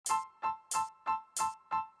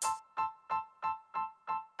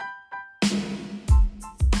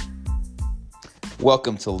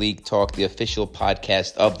Welcome to League Talk, the official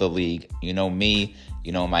podcast of the league. You know me,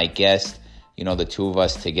 you know my guest, you know the two of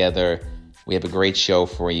us together. We have a great show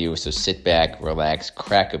for you, so sit back, relax,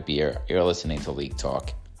 crack a beer. You're listening to League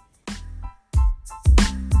Talk.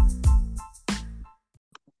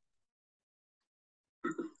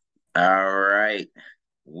 All right,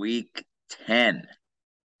 week 10.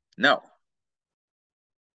 No,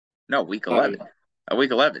 week 11.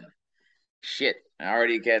 Week 11. Shit,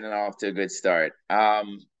 already getting off to a good start.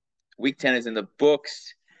 Week 10 is in the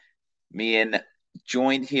books. Me and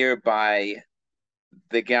joined here by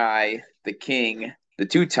the guy, the king, the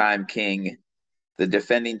two-time king, the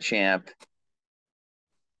defending champ.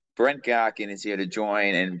 Brent Gockin is here to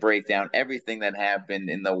join and break down everything that happened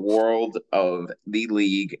in the world of the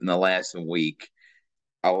league in the last week.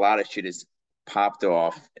 A lot of shit has popped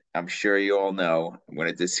off. I'm sure you all know. I'm going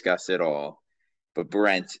to discuss it all. But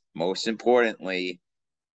Brent, most importantly,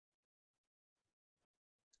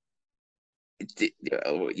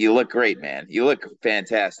 you look great, man. You look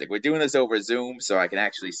fantastic. We're doing this over Zoom, so I can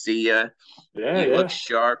actually see you. You look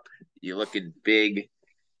sharp. You're looking big.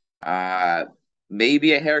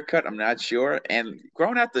 Maybe a haircut. I'm not sure. And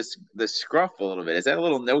growing out the scruff a little bit. Is that a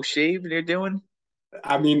little no shave you're doing?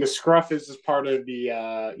 I mean, the scruff is just part of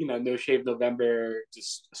the no shave November,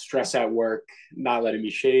 just stress at work, not letting me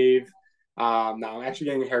shave. Now I'm actually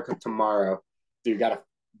getting a haircut tomorrow. Dude, got a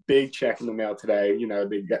big check in the mail today. You know,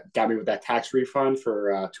 they got me with that tax refund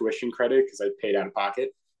for tuition credit because I paid out of pocket.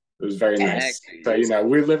 It was very nice. So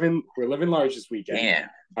we're living large this weekend. Yeah,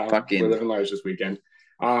 we're living large this weekend.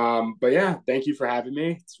 But yeah, thank you for having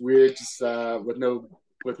me. It's weird just with no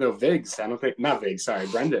Vigs.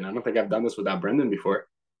 Brendan. I don't think I've done this without Brendan before.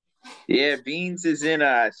 Yeah, Beans is in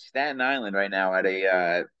Staten Island right now at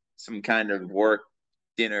a some kind of work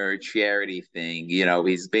dinner charity thing. You know,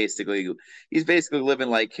 he's basically living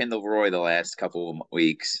like Kendall Roy the last couple of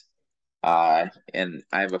weeks. And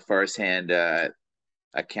I have a firsthand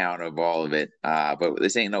account of all of it. But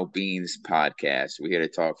this ain't no Beans podcast. We're here to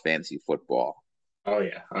talk fantasy football.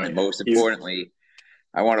 And most importantly,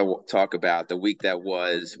 I want to talk about the week that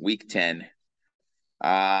was week 10.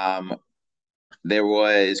 There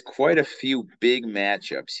was quite a few big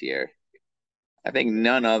matchups here. I think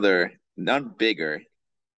none bigger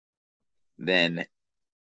than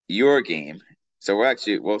your game. So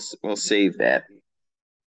we'll save that.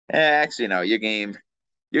 Actually, no, your game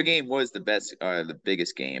was the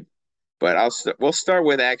biggest game. But we'll start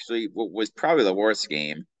with actually what was probably the worst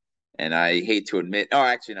game. And I hate to admit,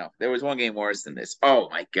 actually, no, there was one game worse than this. Oh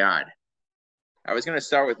my God. I was going to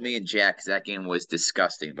start with me and Jack because that game was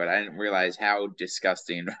disgusting, but I didn't realize how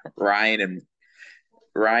disgusting Ryan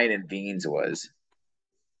and Beans was.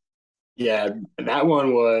 Yeah, that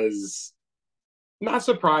one was not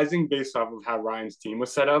surprising based off of how Ryan's team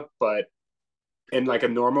was set up, but in like a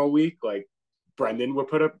normal week, like Brendan would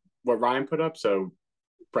put up what Ryan put up. So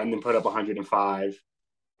Brendan put up 100.5.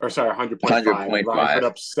 Ryan put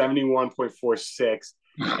up 71.46.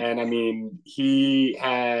 And I mean, he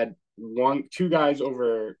had two guys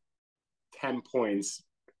over 10 points.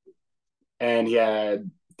 And he had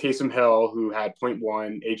Taysom Hill, who had 0.1,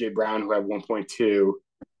 AJ Brown, who had 1.2,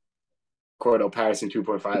 Cordell Patterson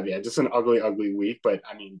 2.5. Yeah, just an ugly week. But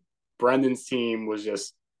I mean, Brendan's team was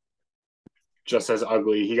just as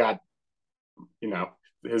ugly. He got,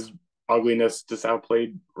 his ugliness just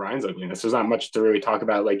outplayed Ryan's ugliness. There's not much to really talk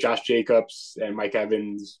about, like Josh Jacobs and Mike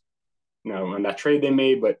Evans, and that trade they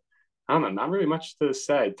made, but I don't know, not really much to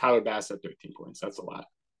say. Tyler Bass at 13 points. That's a lot.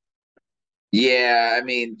 Yeah, I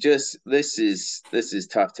mean, just this is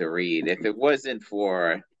tough to read. If it wasn't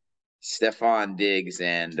for Stephon Diggs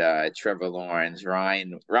and Trevor Lawrence,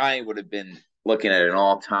 Ryan would have been looking at an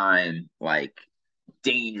all-time, like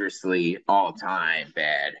dangerously all-time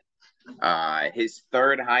bad. His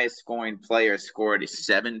third highest scoring player scored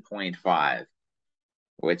 7.5,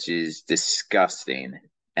 which is disgusting.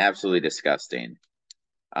 Absolutely disgusting.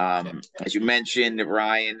 As you mentioned,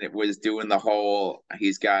 Ryan was doing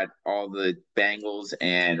he's got all the Bengals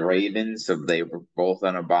and Ravens, so they were both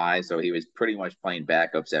on a bye, so he was pretty much playing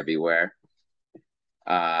backups everywhere.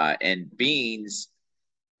 And Beans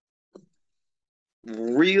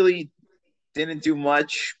really didn't do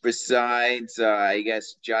much besides, I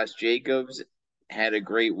guess, Josh Jacobs had a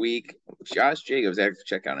great week. Josh Jacobs, I have to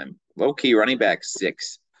check on him. Low-key running back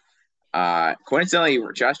 6. Coincidentally,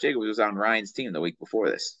 Josh Jacobs was on Ryan's team the week before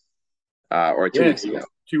this. Or 2 weeks ago.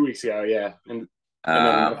 2 weeks ago, yeah. And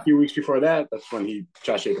then a few weeks before that, that's when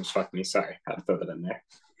Josh Jacobs fucked me. Sorry, I had to throw that in there.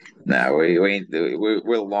 No,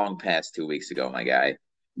 we're long past 2 weeks ago, my guy.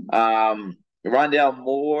 Rondale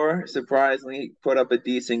Moore, surprisingly, put up a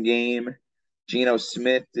decent game. Geno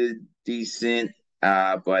Smith did decent.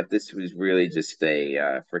 But this was really just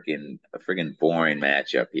a freaking boring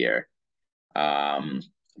matchup here. Um,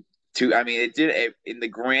 I mean, in the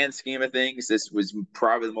grand scheme of things, this was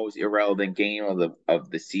probably the most irrelevant game of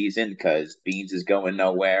the season because Beans is going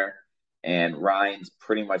nowhere, and Ryan's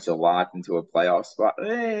pretty much a lock into a playoff spot.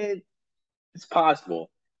 It's possible.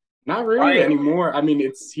 Not really Ryan, anymore. I mean,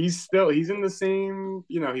 he's in the same.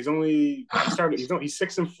 He started. He's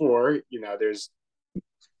 6-4. There's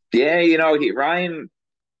yeah, Ryan's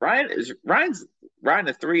riding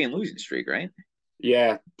a three and losing streak, right?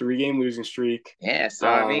 3-game losing streak. Yeah, so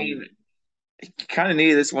I Um, mean, kind of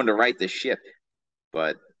needed this one to right the ship,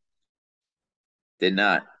 but did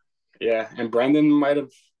not. yeah, and Brendan might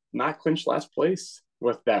have not clinched last place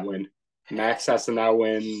with that win. Max has to now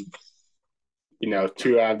win,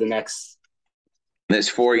 two out of the next There's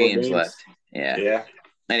four four games games. left. Yeah. Yeah.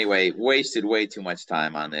 Anyway, wasted way too much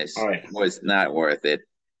time on this. Oh yeah. Was not worth it.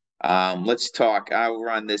 Let's talk. I'll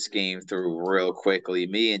run this game through real quickly.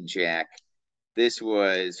 Me and Jack. This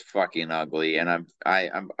was fucking ugly, and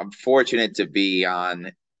I'm fortunate to be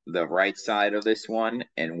on the right side of this one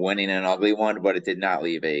and winning an ugly one, but it did not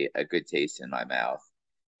leave a good taste in my mouth.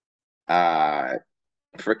 Uh,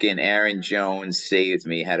 Freaking Aaron Jones saved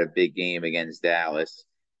me. Had a big game against Dallas.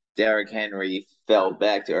 Derrick Henry fell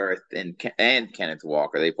back to earth, and Kenneth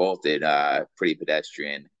Walker. They both did pretty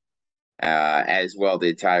pedestrian. As well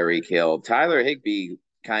did Tyreek Hill. Tyler Higbee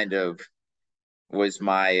kind of was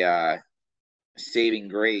my saving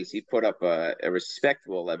grace. He put up a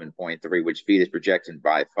respectable 11.3, which beat his projection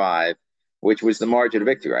by 5, which was the margin of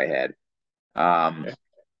victory I had. Um, Yeah.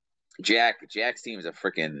 Jack's team is a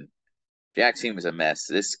freaking Jack's team was a mess.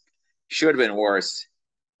 This should have been worse.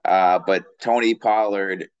 But Tony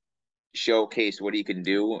Pollard showcased what he can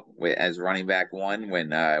do as running back one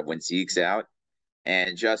when Zeke's out.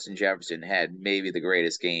 And Justin Jefferson had maybe the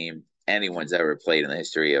greatest game anyone's ever played in the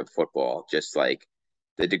history of football. Just like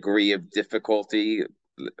the degree of difficulty,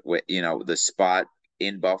 the spot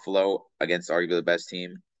in Buffalo against arguably the best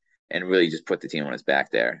team, and really just put the team on his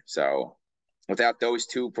back there. So without those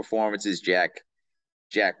two performances, Jack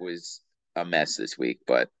was a mess this week.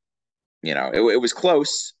 But it was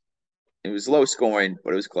close. It was low scoring,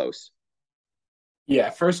 but it was close. Yeah,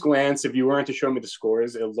 at first glance, if you weren't to show me the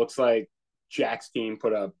scores, it looks like Jack's team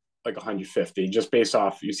put up like 150 just based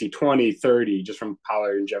off you see 20, 30 just from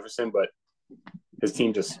Pollard and Jefferson, but his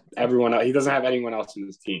team just everyone else, he doesn't have anyone else in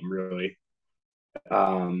his team really.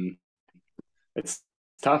 Um, it's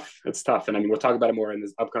tough. It's tough. And I mean, we'll talk about it more in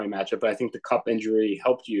this upcoming matchup, but I think the Cup injury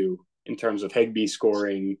helped you in terms of Higbee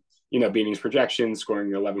scoring, beating his projection,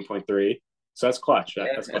 scoring 11.3. So that's clutch. Yeah,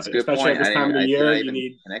 That's that's clutch. a good Especially point. at this time of the I did year, not you even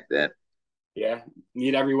need, connect that. yeah,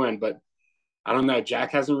 need every win. But I don't know.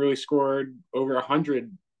 Jack hasn't really scored over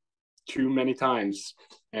 100 too many times.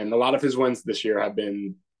 And a lot of his wins this year have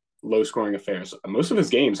been low scoring affairs. Most of his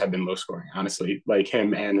games have been low scoring, honestly, like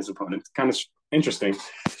him and his opponent. Kind of interesting.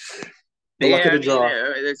 The luck of Yeah, the I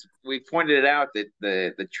mean, draw. we pointed it out that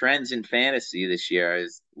the trends in fantasy this year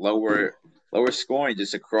is lower scoring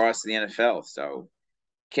just across the NFL. So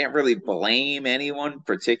can't really blame anyone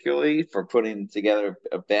particularly for putting together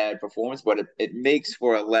a bad performance, but it makes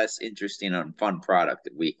for a less interesting and fun product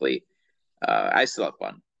weekly. I still have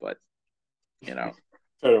fun, but you know.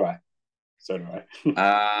 So do I. So do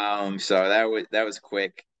I. So that was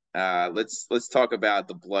quick. Let's talk about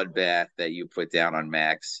the bloodbath that you put down on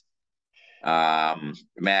Max.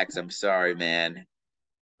 Max, I'm sorry, man,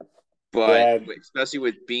 but Yeah, especially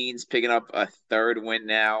with Beans picking up a third win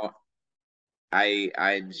now,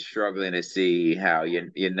 I'm struggling to see how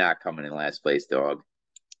you're not coming in last place, dog.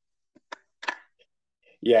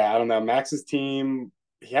 yeah. I don't know. Max's team,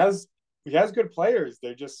 he has good players.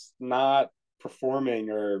 They're just not performing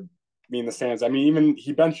or being the stands. I mean, even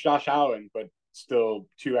he benched Josh Allen, but still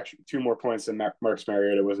two more points than Marcus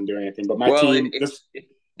Mariota wasn't doing anything. But my Well, team, this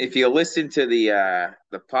if you listened to the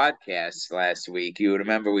podcast last week, you would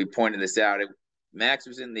remember we pointed this out. Max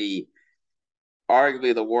was in the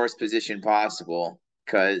arguably the worst position possible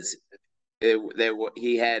because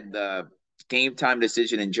he had the game time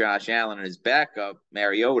decision in Josh Allen, and his backup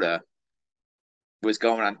Mariota was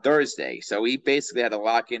going on Thursday, so he basically had to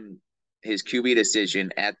lock in his QB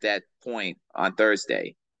decision at that point on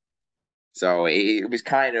Thursday. So it was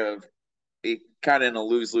kind of in a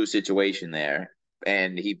lose lose situation there,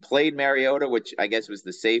 and he played Mariota, which I guess was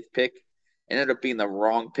the safe pick. Ended up being the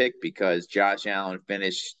wrong pick because Josh Allen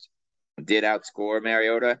did outscore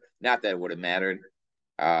Mariota. Not that it would have mattered,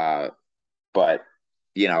 uh, but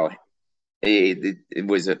you know, it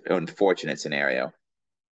was an unfortunate scenario.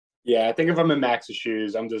 Yeah, I think if I'm in Max's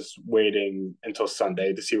shoes, I'm just waiting until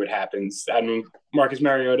Sunday to see what happens. I mean, Marcus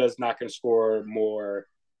Mariota is not going to score more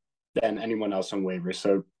than anyone else on waivers,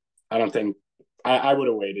 so I don't think I would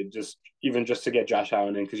have waited just to get Josh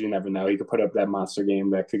Allen in because you never know, he could put up that monster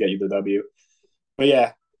game that could get you the W. But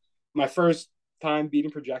yeah, my first time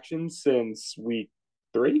beating projections since week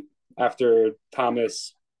 3 after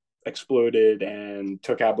Thomas exploded and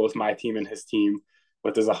took out both my team and his team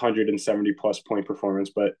with his 170 plus point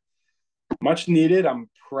performance. But much needed. I'm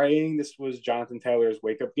praying this was Jonathan Taylor's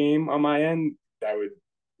wake up game on my end. That would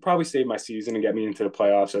probably save my season and get me into the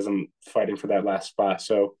playoffs as I'm fighting for that last spot.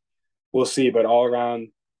 So we'll see. But all around,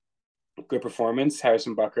 good performance.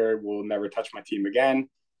 Harrison Bucker will never touch my team again.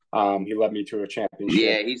 He led me to a championship.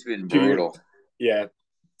 Yeah, he's been 2 years, brutal. yeah,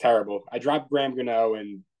 terrible. I dropped Graham Gano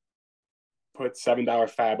and put $7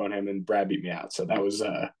 fab on him, and Brad beat me out. So that was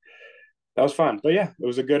fun. But yeah, it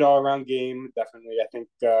was a good all around game. Definitely, I think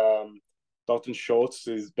Dalton Schultz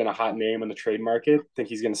has been a hot name on the trade market. I think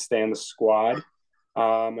he's going to stay in the squad, and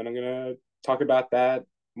I'm going to talk about that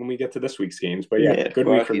when we get to this week's games. But yeah, Yeah, good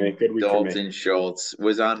week for me. fucking Good week for me. Dalton Schultz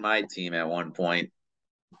was on my team at one point.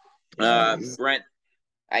 Yeah, Brent,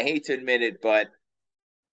 I hate to admit it, but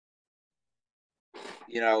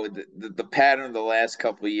the pattern of the last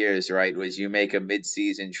couple of years, right, was you make a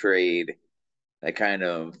midseason trade that kind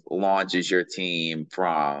of launches your team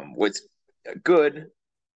from what's good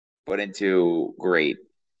but into great.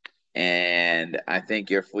 And I think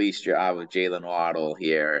your fleece job with Jalen Waddle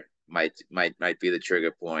here might be the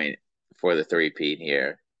trigger point for the three-peat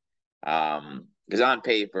here. Because on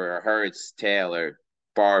paper, Hurts, Taylor,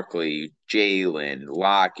 Barkley, Jalen,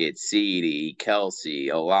 Lockett, Ceedee, Kelsey,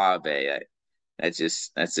 Olave. That's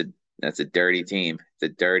just that's a dirty team.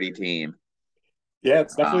 It's a dirty team. yeah,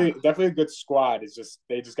 it's Um, definitely a good squad. It's just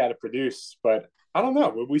they just got to produce. But I don't know.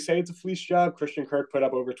 Would we say it's a fleece job? Christian Kirk put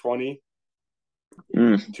up over 20.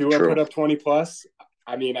 Tua true. put up 20 plus.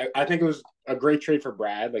 I mean, I think it was a great trade for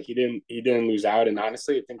Brad. Like he didn't lose out. And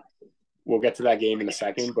honestly, I think we'll get to that game in a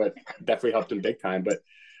second, but definitely helped him big time. But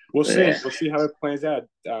we'll see. Yeah. We'll see how it plays out.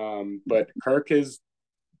 But Kirk is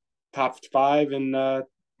top 5 in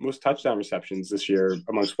most touchdown receptions this year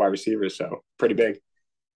amongst wide receivers. So pretty big.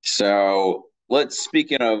 So let's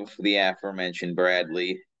speaking of the aforementioned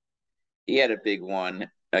Bradley, he had a big one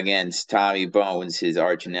against Tommy Bones, his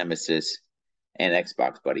arch nemesis and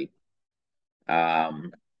Xbox buddy.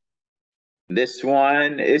 Um, this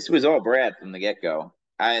was all Brad from the get go,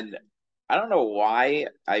 and I don't know why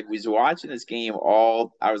I was watching this game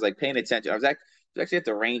all. I was like paying attention. I was actually at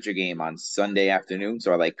the Ranger game on Sunday afternoon,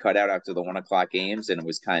 so I like cut out after the 1 o'clock games, and it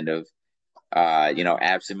was kind of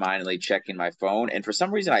absentmindedly checking my phone. And for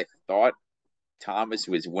some reason, I thought Thomas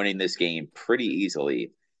was winning this game pretty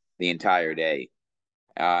easily the entire day.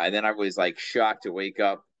 And then I was like shocked to wake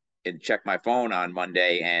up and check my phone on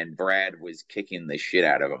Monday, and Brad was kicking the shit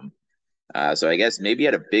out of him. So I guess maybe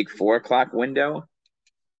at a big 4 o'clock window.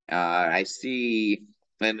 I see,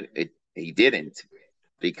 and he didn't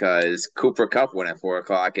because Cooper Cup went at 4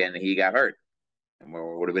 o'clock and he got hurt, and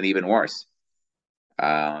would have been even worse.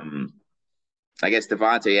 Um, I guess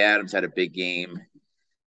Devontae Adams had a big game,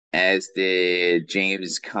 as did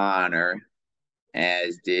James Conner,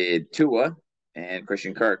 as did Tua and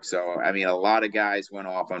Christian Kirk. So I mean, a lot of guys went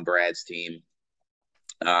off on Brad's team.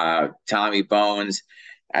 Tommy Bones.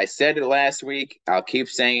 I said it last week. I'll keep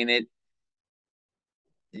saying it.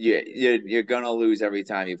 You're gonna lose every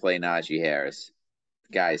time you play Najee Harris.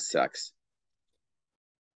 The guy sucks.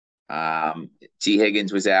 Um, T.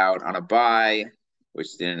 Higgins was out on a bye,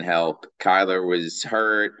 which didn't help. Kyler was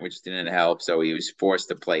hurt, which didn't help. So he was forced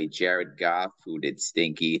to play Jared Goff, who did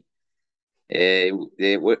stinky.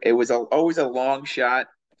 It was always a long shot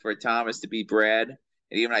for Thomas to beat Brad.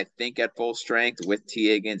 And even I think at full strength with T.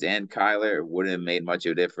 Higgins and Kyler, it wouldn't have made much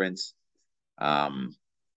of a difference. Um,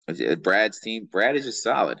 Brad's team, Brad is just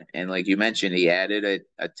solid. And like you mentioned, he added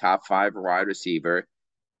a top 5 wide receiver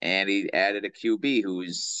and he added a QB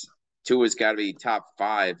who's two has got to be top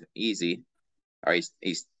 5 easy. Or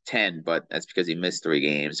he's 10, but that's because he missed 3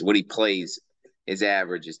 games. What he plays, his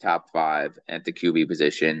average is top 5 at the QB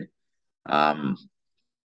position. Um,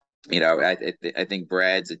 I think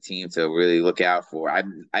Brad's a team to really look out for. I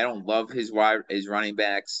don't love his running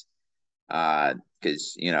backs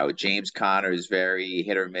because James Conner is very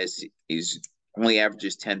hit or miss. He's only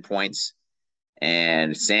averages 10 points,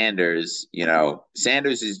 and Sanders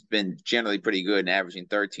has been generally pretty good and averaging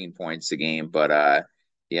 13 points a game, but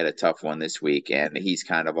he had a tough one this week, and he's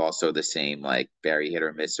kind of also the same, like very hit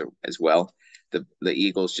or miss as well. The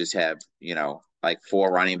Eagles just have like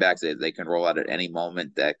 4 running backs that they can roll out at any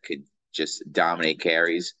moment that could just dominate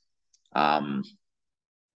carries. Um,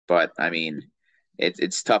 but I mean,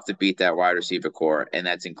 it's tough to beat that wide receiver core, and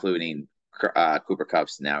that's including Cooper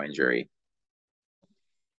Kupp's now injury.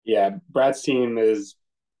 Yeah, Brad's team is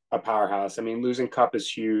a powerhouse. I mean, losing Cup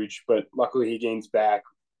is huge, but luckily he gains back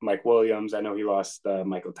Mike Williams. I know he lost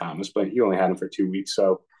Michael Thomas, but he only had him for 2 weeks.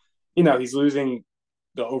 So, he's losing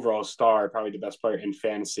the overall star, probably the best player in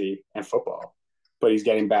fantasy and football, but he's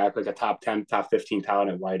getting back like a top 10, top 15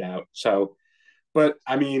 talent at wideout. So, but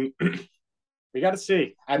I mean, we got to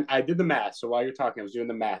see. I did the math. So while you're talking, I was doing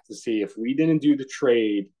the math to see if we didn't do the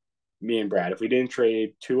trade, me and Brad, if we didn't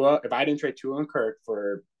trade Tua, if I didn't trade Tua and Kirk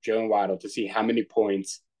for Joe and Waddle to see how many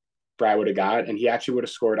points Brad would have got, and he actually would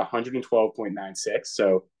have scored 112.96.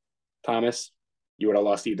 So, Thomas, you would have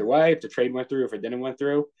lost either way if the trade went through, if it didn't went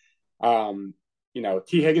through.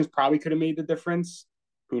 T. Higgins probably could have made the difference.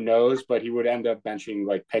 Who knows? But he would end up benching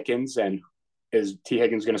like Pickens, and is T.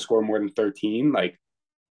 Higgins going to score more than 13? Like,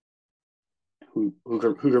 who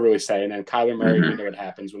could really say? And then Kyler Murray, we Mm-hmm. know what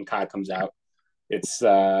happens when Kai comes out. It's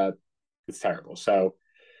terrible. So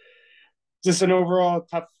just an overall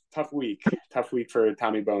tough week for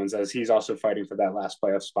Tommy Bones, as he's also fighting for that last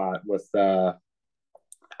playoff spot with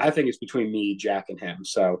I think it's between me, Jack, and him.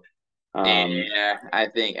 So Yeah, I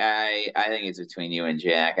think it's between you and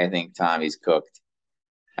Jack. I think Tommy's cooked.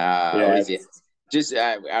 What yeah, is it? Just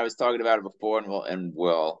I was talking about it before, and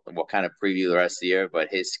we'll kind of preview the rest of the year. But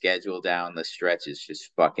his schedule down the stretch is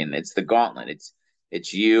just fucking. It's the gauntlet.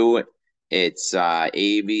 It's you, it's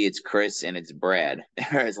Avi, it's Chris, and it's Brad.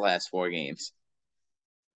 His last 4 games.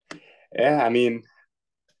 yeah. I mean,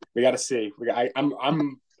 we got to see. I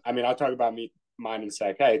mean, I'll talk about mine in a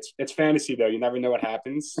sec. Hey, it's fantasy though. You never know what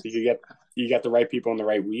happens. You get the right people in the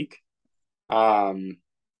right week. Um,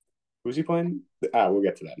 who's he playing? We'll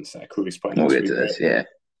get to that in a sec. Who he's playing We'll this get to week, this. Yeah.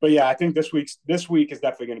 but yeah, I think this week is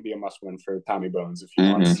definitely going to be a must win for Tommy Bones if he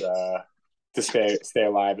wants Hmm. to stay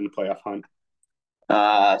alive in the playoff hunt.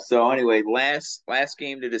 So anyway, last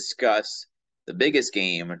game to discuss, the biggest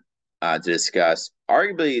game to discuss,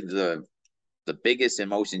 arguably the biggest and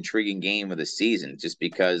most intriguing game of the season, just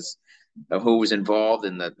because of who was involved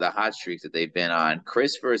in the hot streaks that they've been on.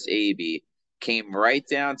 Chris versus AB came right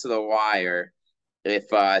down to the wire. If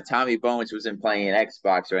Tommy Bones wasn't playing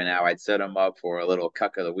Xbox right now, I'd set him up for a little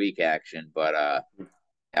cuck of the week action. But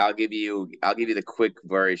I'll give you the quick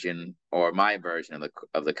version, or my version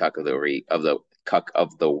of the cuck of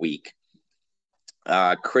the week.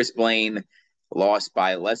 Chris Blaine lost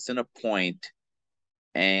by less than a point,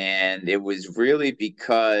 and it was really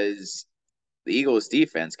because the Eagles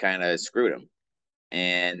defense kind of screwed him.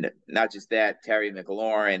 And not just that, Terry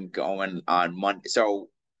McLaurin going on Monday. So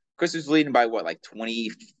Chris was leading by what, like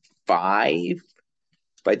 25, if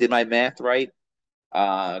I did my math right.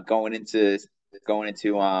 Going into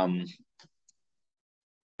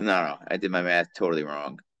no, I did my math totally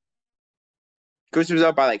wrong. Chris was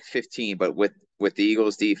up by like 15, but with the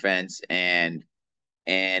Eagles defense and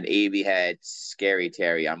AB had scary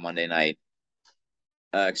Terry on Monday night.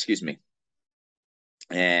 Excuse me.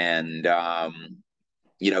 And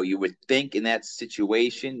you would think in that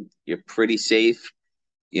situation you're pretty safe.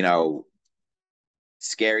 You know,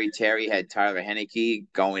 Scary Terry had Tyler Henneke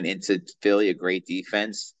going into Philly, a great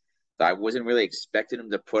defense. So I wasn't really expecting him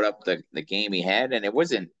to put up the game he had, and it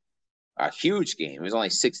wasn't a huge game. It was only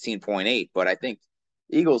 16.8, but I think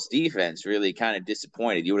Eagles defense really kind of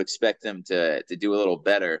disappointed. You would expect them to do a little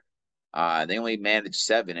better. They only managed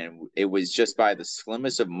 7, and it was just by the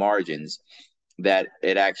slimmest of margins that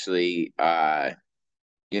it actually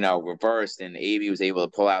reversed, and AB was able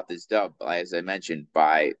to pull out this dub, as I mentioned,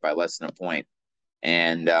 by less than a point.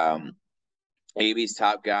 And AB's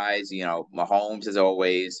top guys, Mahomes as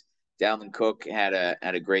always. Dalvin Cook had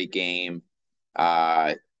a great game.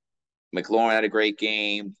 Uh, McLaurin had a great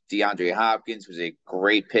game. DeAndre Hopkins was a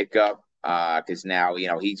great pickup because now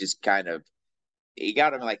he just he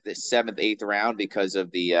got him in like the 7th, 8th round because of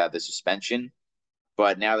the suspension.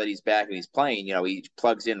 But now that he's back and he's playing, he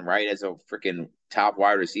plugs in right as a freaking top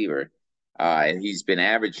wide receiver. And he's been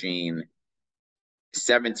averaging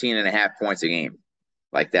 17 and a half points a game.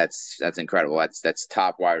 Like that's incredible. That's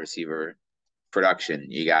top wide receiver production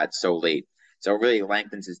you got so late. So it really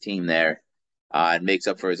lengthens his team there and makes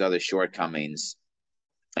up for his other shortcomings.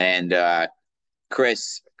 And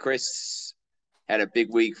Chris had a big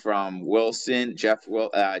week from Jeff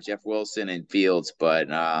Wilson and Fields, but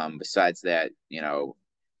besides that,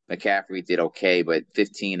 McCaffrey did okay, but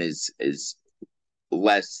 15 is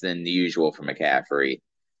less than the usual for McCaffrey.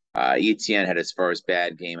 ETN had his first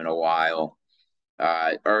bad game in a while.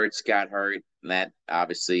 Ertz got hurt, and that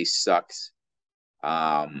obviously sucks.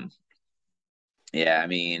 Um, yeah, I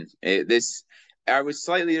mean, I was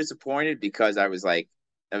slightly disappointed because I was like,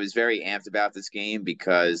 I was very amped about this game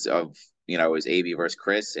because of it was AB versus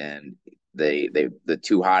Chris, and the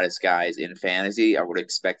two hottest guys in fantasy. I would have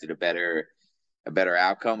expected a better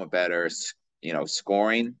outcome, a better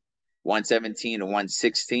scoring, 117 to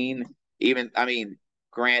 116. Even I mean,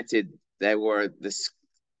 granted, they were the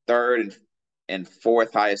third and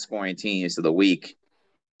fourth highest scoring teams of the week,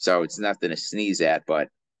 so it's nothing to sneeze at, but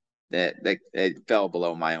that it fell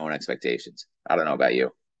below my own expectations. I don't know about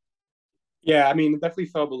you. Yeah, I mean, it definitely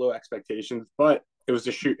fell below expectations, but it was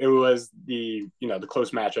the shoot. It was the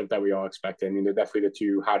close matchup that we all expected. I mean, they're definitely the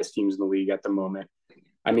two hottest teams in the league at the moment.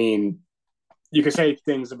 I mean, you could say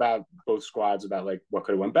things about both squads about like what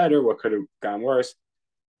could have went better, what could have gone worse.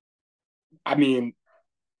 I mean,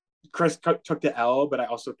 Chris took the L, but I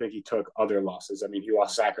also think he took other losses. I mean, he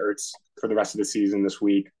lost Zach Ertz for the rest of the season this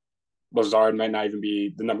week. Lazard might not even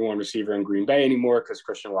be the number one receiver in Green Bay anymore because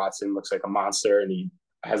Christian Watson looks like a monster and he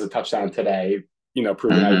has a touchdown today,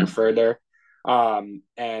 proving that even Mm-hmm. further.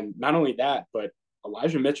 And not only that, but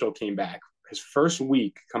Elijah Mitchell came back his first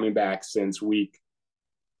week coming back since week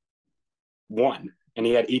 1, and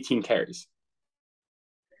he had 18 carries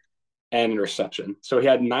and interception. So he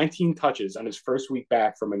had 19 touches on his first week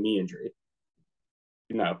back from a knee injury.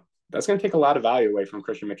 That's going to take a lot of value away from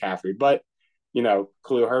Christian McCaffrey. But,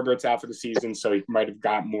 Khalil Herbert's out for the season, so he might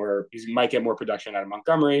get more production out of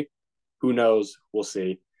Montgomery. Who knows? We'll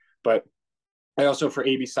see. But I also, for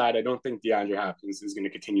AB side, I don't think DeAndre Hopkins is going to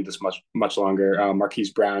continue this much longer.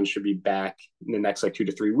 Marquise Brown should be back in the next 2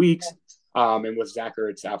 to 3 weeks. And with Zach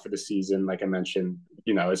Ertz out for the season, like I mentioned,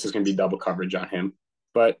 it's just going to be double coverage on him.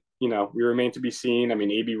 But, we remain to be seen. I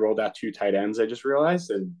mean, AB rolled out 2 tight ends, I just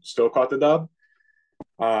realized, and still caught the dub.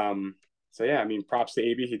 So, yeah, I mean, props to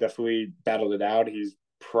AB. He definitely battled it out.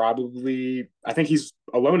 I think he's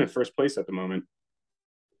alone in first place at the moment.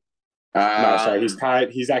 No, sorry, he's Um,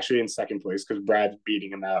 tied. He's actually in second place because Brad's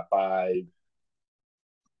beating him out by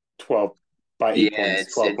 12, by yeah, 8 points,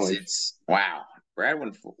 it's 12 it's points. it's wow. Brad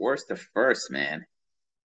went worst to first, man.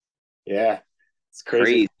 Yeah, it's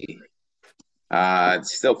crazy. Crazy.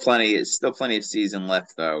 It's still plenty of season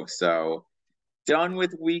left though. So done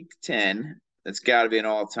with week 10. That's got to be an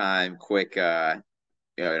all-time quick speed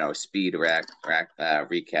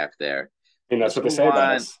recap there. And that's Let's what they move say about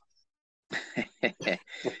on. us.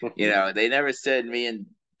 They never said me and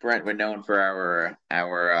Brent were known for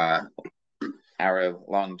our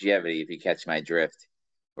longevity, if you catch my drift.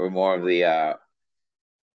 We're more of the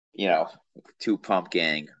you know, two pump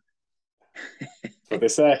gang. That's what they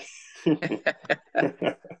say.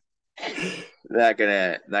 Not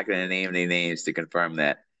gonna name any names to confirm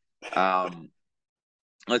that. Um,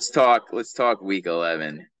 let's talk week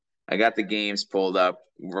 11. I got the games pulled up.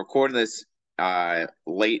 We're recording this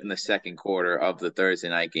late in the second quarter of the Thursday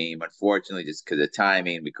night game. Unfortunately, just because of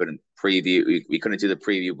timing, we couldn't preview. We couldn't do the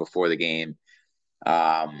preview before the game.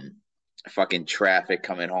 Um, Fucking traffic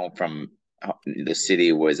coming home from the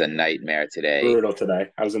city was a nightmare today. Brutal today.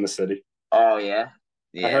 I was in the city. Oh yeah, I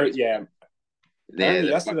yeah. It heard, was yeah, yeah.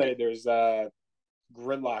 apparently The fucking yesterday there's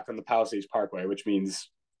gridlock on the Palisades Parkway, which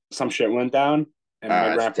means some shit went down. And my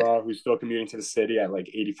it's grandpa, who's still commuting to the city at like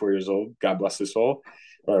 84 years old, God bless his soul.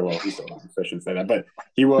 Or well, he's still alive, so I shouldn't say that. But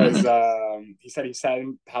he said he sat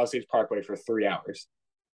in Palisades Parkway for 3 hours.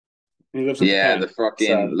 And he lives in yeah. Japan. The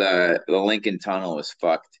fucking So the Lincoln Tunnel was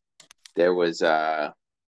fucked. There was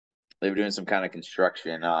they were doing some kind of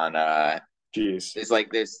construction on geez. it's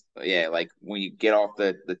like this, yeah, like when you get off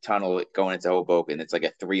the tunnel going into Hoboken, it's like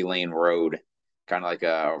a 3-lane road, kind of like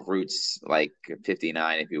a routes like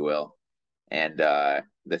 59, if you will. And the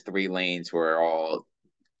 3 lanes were all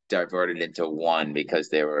diverted into one because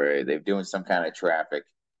they were doing some kind of traffic.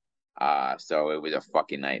 So it was a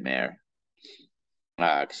fucking nightmare.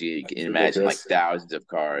 Because you can It's imagine like ridiculous. thousands of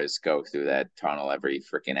cars go through that tunnel every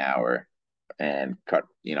freaking hour and cut,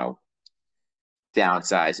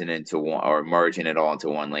 downsizing into one or merging it all into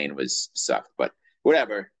one lane was sucked. But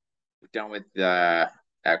whatever. We're done with a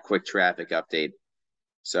quick traffic update.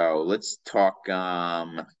 So let's talk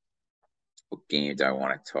what game do I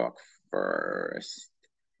want to talk first?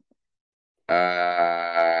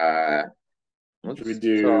 Uh Should we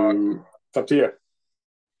let's talk do it's up to you.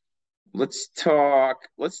 let's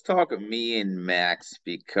talk me and Max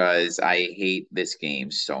because I hate this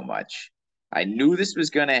game so much. I knew this was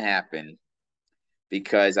gonna happen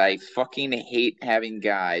because I fucking hate having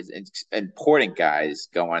guys and important guys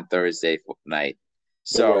go on Thursday night.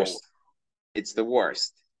 The So worst. it's the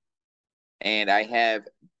worst. And I have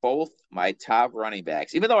both my top running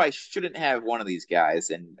backs, even though I shouldn't have one of these guys,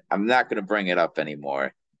 and I'm not going to bring it up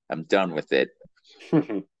anymore. I'm done with it.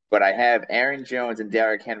 But I have Aaron Jones and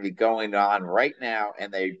Derrick Henry going on right now,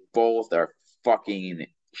 and they both are fucking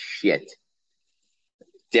shit.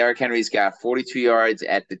 Derrick Henry's got 42 yards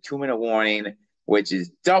at the 2 minute warning, which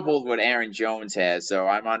is doubled what Aaron Jones has. So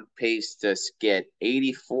I'm on pace to get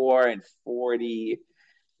 84 and 40.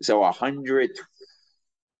 So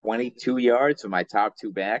 122 yards for my top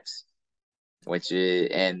two backs, which is,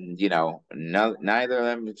 and no, neither of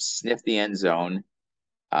them sniffed the end zone.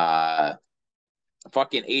 Uh,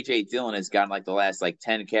 Fucking AJ Dillon has gotten like the last like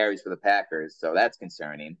 10 carries for the Packers, so that's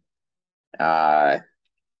concerning. I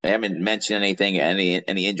haven't mentioned any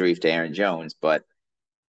injuries to Aaron Jones, but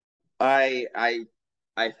I I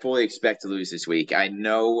I fully expect to lose this week. I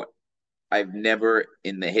know I've never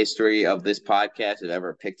in the history of this podcast have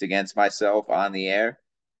ever picked against myself on the air,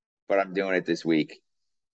 but I'm doing it this week.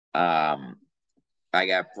 Um, I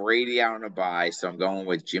got Brady out on a bye, so I'm going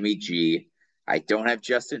with Jimmy G. I don't have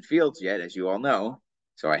Justin Fields yet, as you all know,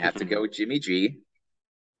 so I have to go with Jimmy G.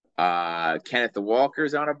 Kenneth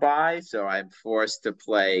Walker's on a bye, so I'm forced to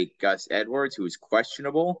play Gus Edwards, who's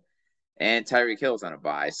questionable, and Tyreek Hill's on a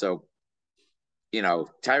bye. So,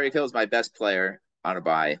 Tyreek Hill's my best player on a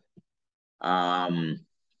bye. Um,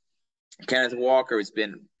 Kenneth Walker has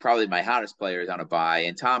been probably my hottest players on a bye,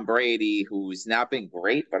 and Tom Brady, who's not been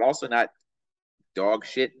great, but also not dog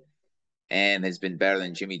shit, and has been better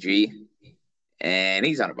than Jimmy G, and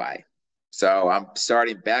he's on a bye. So I'm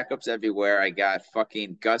starting backups everywhere. I got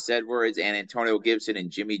fucking Gus Edwards and Antonio Gibson and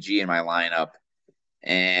Jimmy G in my lineup.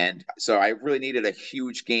 And so I really needed a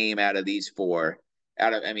huge game out of these four,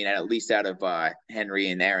 at least out of Henry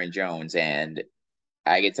and Aaron Jones. And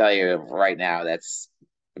I can tell you right now, I'm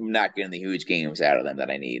not getting the huge games out of them that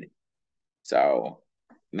I need. So,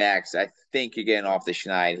 Max, I think you're getting off the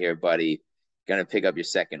schneid here, buddy. Gonna pick up your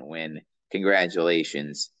second win.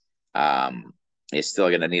 Congratulations. You're still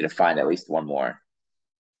gonna need to find at least one more.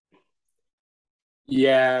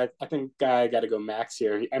 Yeah, I think I got to go Max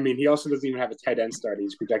here. I mean, he also doesn't even have a tight end start.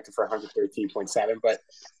 He's projected for 113.7. But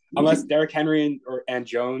unless Derrick Henry and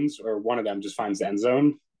Jones or one of them just finds the end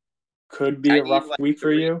zone, could be I a need rough like week for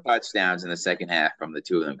three you. touchdowns in the second half from the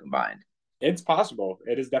two of them combined. It's possible.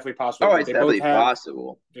 It is definitely possible. Oh, But it's they both definitely have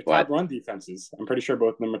possible. the top But run defenses. I'm pretty sure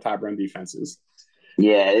both of them are top run defenses.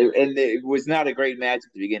 yeah, and it was not a great match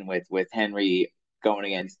to begin with Henry going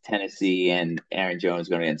against Tennessee and Aaron Jones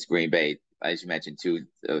going against Green Bay. As you mentioned, two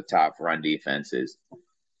top run defenses.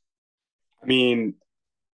 I mean,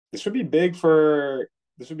 this would be big for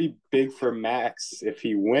Max if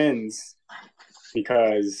he wins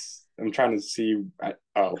because I'm trying to see.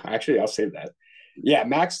 Oh, actually, I'll save that. Yeah,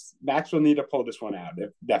 Max will need to pull this one out,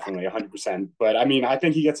 definitely 100%. But I mean, I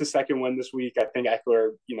think he gets a second win this week. I think Eckler,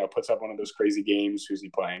 puts up one of those crazy games. Who's he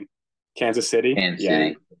playing? Kansas City. Kansas Yeah,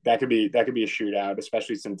 City. that could be a shootout,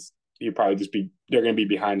 especially since you probably they're going to be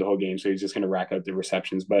behind the whole game, so he's just going to rack up the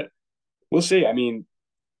receptions. But we'll see. I mean,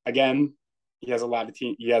 again, he has a lot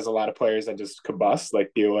of players that just combust.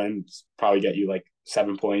 Like Thielen probably get you like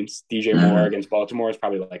 7 points. DJ Moore Mm-hmm. against Baltimore is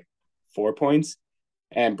probably like 4 points.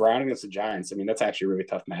 And Brown against the Giants. I mean, that's actually a really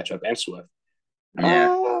tough matchup. And Swift.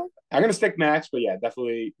 Yeah. I'm gonna stick Max, but yeah,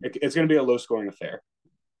 definitely it's gonna be a low scoring affair.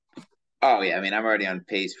 Oh yeah. I mean, I'm already on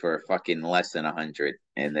pace for fucking less than 100,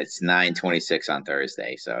 and it's 9:26 on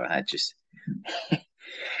Thursday. So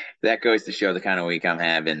that goes to show the kind of week I'm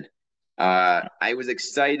having. I was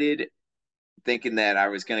excited thinking that I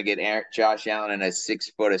was going to get Josh Allen in a 6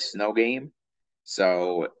 foot of snow game.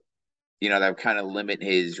 So, that would kind of limit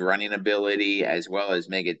his running ability as well as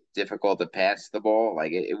make it difficult to pass the ball.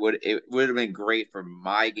 Like it would have been great for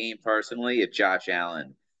my game personally if Josh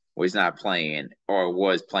Allen was not playing or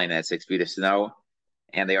was playing at 6 feet of snow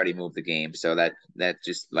and they already moved the game. So that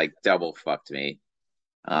just like double fucked me.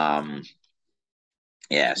 Um,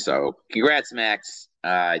 yeah, so congrats, Max.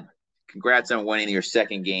 Congrats on winning your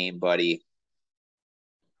second game, buddy.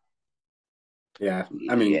 Yeah,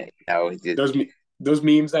 I Yeah, mean those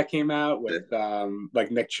memes that came out with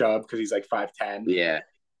like Nick Chubb because he's like 5'10". yeah,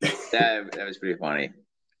 that was pretty funny.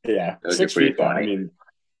 Yeah, Those are six pretty feet though. I funny. mean,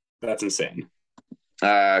 that's insane.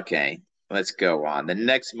 Okay, let's go on. The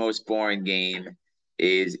next most boring game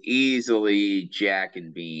is easily Jack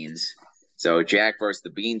and Beans. So Jack versus the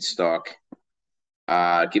Beanstalk.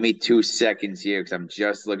 Give me 2 seconds here because I'm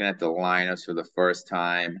just looking at the lineups for the first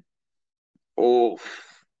time. Oh, It's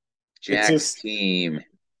Jack's just team.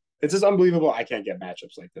 it's just unbelievable. I can't get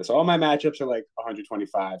matchups like this. All my matchups are like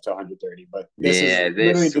 125 to 130, but this is Yeah,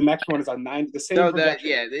 literally this. the next one is on the same So that projection.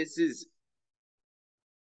 yeah, this is.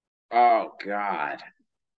 Oh God.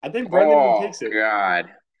 I think Brendan Oh takes it. God.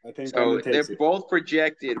 I think So Brendan they're takes it. both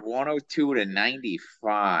projected 102 to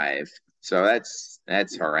 95. So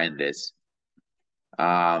that's horrendous.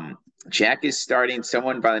 Um, Jack is starting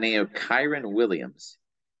someone by the name of Kyron Williams.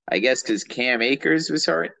 I guess because Cam Akers was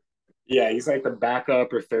hurt. Yeah, he's like the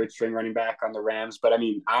backup or third string running back on the Rams. But I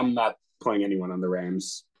mean, I'm not playing anyone on the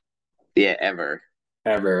Rams Yeah, ever.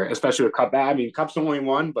 ever, especially with Cup. I mean, Cup's only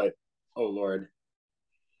one, but oh Lord.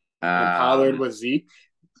 And Pollard Um, was Zeke.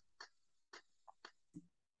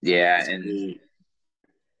 yeah, It's gonna and be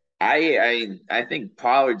I think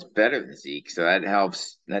Pollard's better than Zeke, so that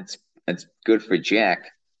helps. That's good for Jack.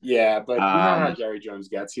 yeah, but you know how Um, Jerry Jones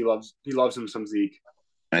gets. He loves him some Zeke.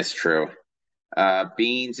 that's true.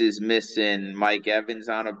 Beans is missing Mike Evans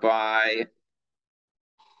on a bye,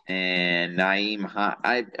 and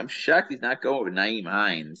I'm shocked he's not going with Naeem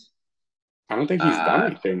Hines. I don't think he's done Uh,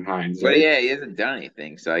 anything, Hines, but right? yeah, he hasn't done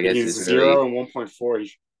anything, so I guess He's it's really. 0 and 1.4.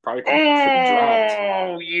 He probably could be dropped.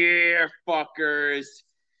 Oh yeah, fuckers!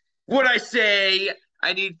 What I say?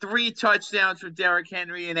 I need 3 touchdowns from Derrick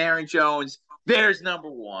Henry and Aaron Jones. There's number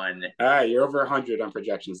one. All right, you're over 100 on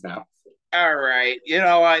projections now. All right. You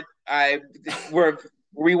know what? We're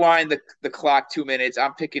rewind the clock 2 minutes.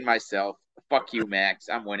 I'm picking myself. Fuck you, Max.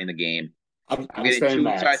 I'm winning the game. I'm staying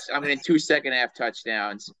Max. I'm getting 2 second half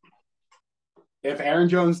touchdowns. If Aaron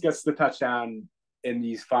Jones gets the touchdown in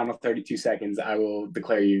these final 32 seconds, I will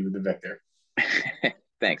declare you the victor.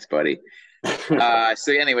 Thanks, buddy.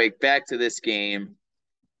 So anyway, back to this game.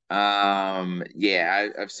 Yeah,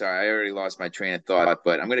 I'm sorry, I already lost my train of thought,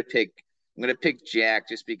 but I'm gonna pick Jack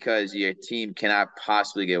just because your team cannot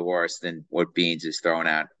possibly get worse than what Beans is throwing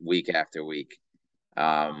out week after week.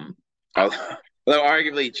 Um, although, although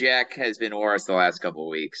arguably Jack has been worse the last couple of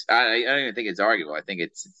weeks. I don't even think it's arguable. I think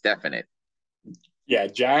it's definite. Yeah,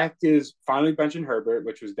 Jack is finally benching Herbert,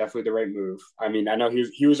 which was definitely the right move. I mean, I know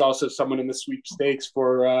he was also someone in the sweepstakes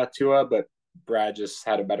for Tua, but Brad just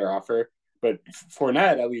had a better offer. But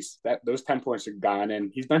Fournette, at least that those 10 points are gone, and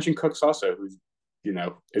he's benching Cooks also. Who's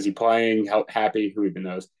is he playing happy? Who even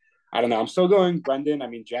knows? I don't know. I'm still going Brendan. I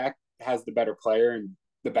mean, Jack has the better player and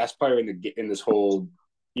the best player in this whole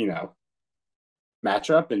you know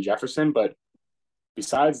matchup in Jefferson, but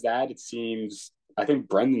besides that, it seems I think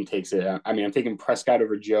Brendan takes it. I mean, I'm taking Prescott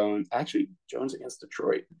over Jones. Actually, Jones against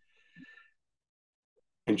Detroit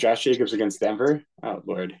and Josh Jacobs against Denver. Oh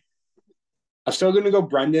Lord, I'm still going to go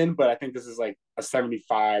Brendan, but I think this is like a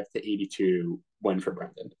 75-82 win for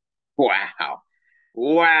Brendan. Wow.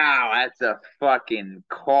 Wow, that's a fucking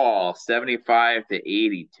call. 75 to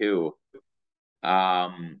 82. All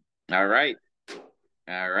right.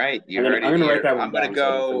 All right. You heard I'm it gonna write here. that one I'm gonna down so I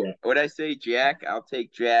don't go. forget. What I say, Jack? I'll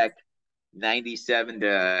take Jack 97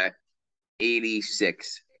 to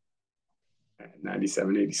 86.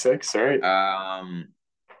 97-86. All right. Um,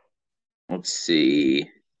 let's see.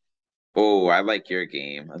 Oh, I like your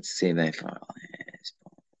game. Let's see that. Let's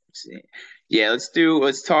see. Yeah,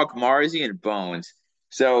 let's talk Marzi and Bones.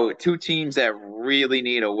 So two teams that really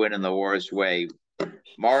need a win in the worst way.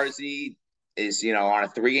 Marzi is, on a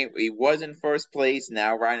 3 game. He was in first place,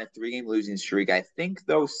 now riding a 3 game losing streak. I think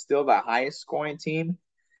though still the highest scoring team.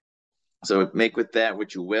 So make with that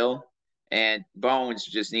what you will. And Bones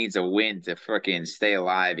just needs a win to freaking stay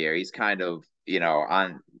alive here. He's kind of,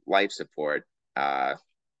 on life support. And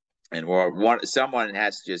someone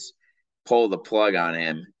has to just pull the plug on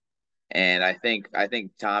him. And I think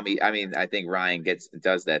Tommy, I think Ryan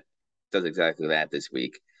does exactly that this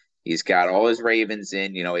week. He's got all his Ravens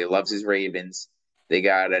in, he loves his Ravens. They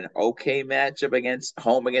got an okay matchup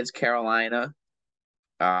against Carolina.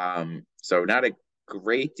 So not a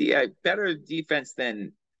better defense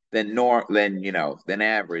than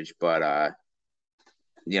average, but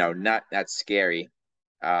not scary.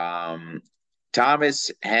 Um,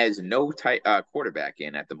 Thomas has no tight quarterback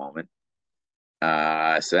in at the moment.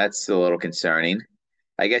 So that's a little concerning.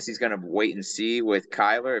 I guess he's gonna wait and see with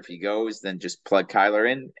Kyler. If he goes, then just plug Kyler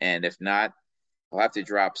in, and if not, I'll have to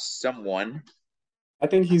drop someone. I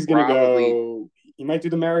think he's gonna Probably. go. He might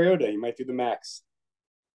do the Mariota. He might do the Max.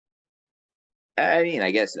 I mean,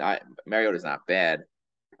 I guess Mariota's not bad.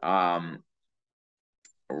 Um,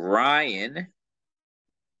 Ryan.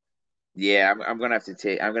 Yeah, I'm gonna have to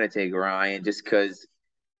take. I'm gonna take Ryan just because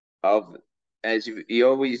of as you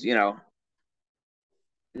always,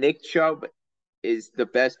 Nick Chubb is the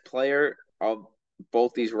best player of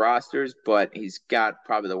both these rosters, but he's got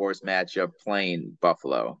probably the worst matchup playing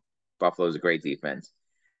Buffalo. Buffalo's a great defense.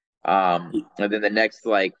 And then the next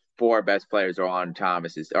like four best players are on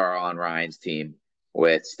Ryan's team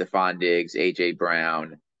with Stephon Diggs, AJ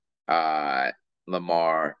Brown, uh,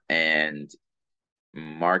 Lamar, and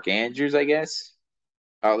Mark Andrews, I guess.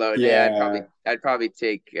 Although, yeah, Yeah, I'd probably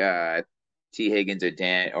take T Higgins or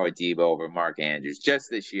Dan or Debo over Mark Andrews just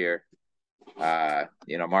this year. Mark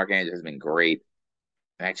Andrews has been great.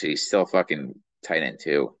 Actually, he's still fucking tight end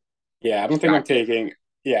too. yeah. I don't think I'm Shocking. taking.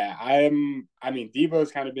 Yeah, I mean,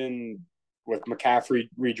 Debo's kind of been with McCaffrey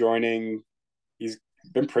rejoining. He's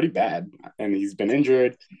been pretty bad, and he's been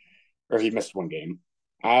injured, or he missed one game.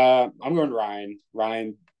 I'm going Ryan.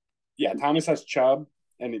 Ryan, yeah. Thomas has Chubb,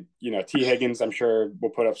 and T Higgins. I'm sure will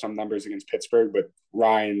put up some numbers against Pittsburgh, but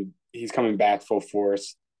Ryan, he's coming back full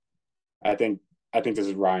force. I think I think this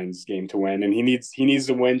is Ryan's game to win, and he needs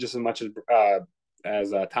to win just as much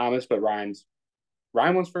as Thomas. But Ryan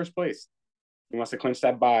wants first place. He wants to clinch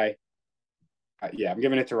that bye. Yeah, I'm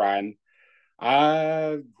giving it to Ryan.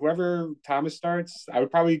 Whoever Thomas starts, I would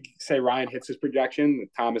probably say Ryan hits his projection.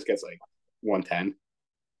 Thomas gets like 110.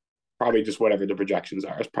 Probably just whatever the projections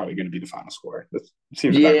are is probably going to be the final score. That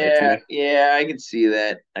seems about right to Yeah, me. yeah, I can see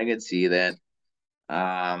that. I can see that.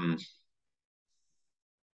 Um,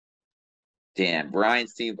 Damn,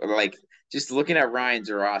 Ryan's team, like just looking at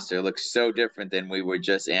Ryan's roster looks so different than we were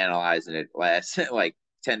just analyzing it last like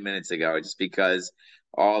 10 minutes ago, just because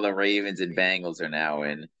all the Ravens and Bengals are now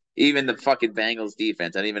in. Even the fucking Bengals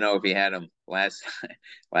defense. I don't even know if he had them last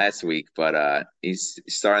last week, but he's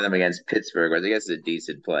starting them against Pittsburgh, which I guess is a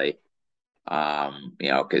decent play. 'Cause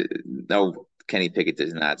no Kenny Pickett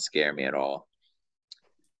does not scare me at all.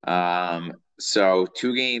 So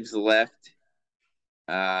 2 games left.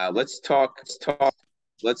 Let's talk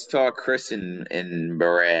Chris and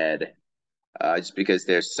Brad, just because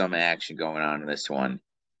there's some action going on in this one.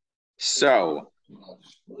 So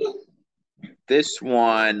this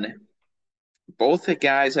one, both have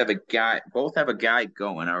a guy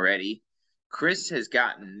going already. Chris has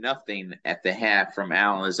gotten nothing at the half from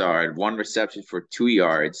Alan Lazard, 1 reception for 2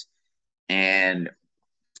 yards, and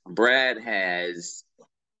Brad has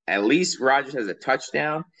at least Rogers has a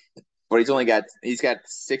touchdown, but he's got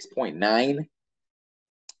 6.9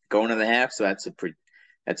 going to the half, so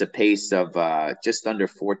that's a pace of just under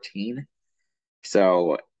 14.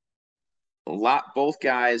 So both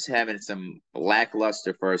guys having some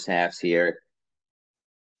lackluster first halves here.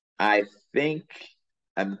 I think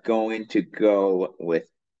I'm going to go with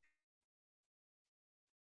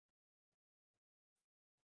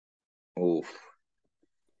oof.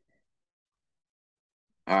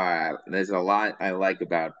 There's a lot I like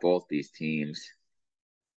about both these teams.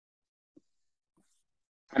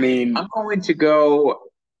 I mean, I'm going to go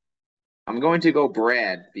I'm going to go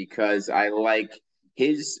Brad because I like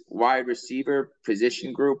his wide receiver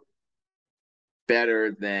position group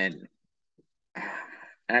better than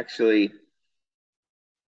actually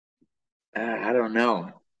I don't know.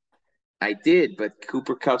 I did, but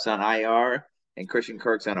Cooper Cup's on IR and Christian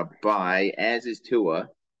Kirk's on a bye, as is Tua.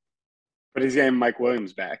 but he's getting Mike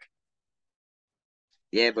Williams back.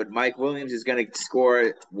 Yeah, but Mike Williams is going to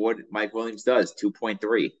score what Mike Williams does,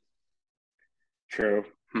 2.3. True.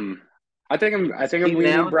 Hmm. I think I'm Keenan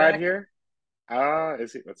leaning Allen Brad back? here.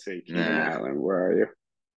 Is it? Let's see. Keenan Nah. Allen, where are you?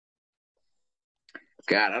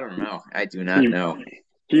 God, I don't know. I do not He know.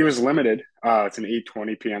 he was limited. It's an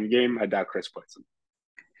 8:20 p.m. game. I doubt Chris plays him.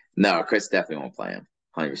 No, Chris definitely won't play him.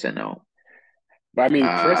 100% no. But I mean,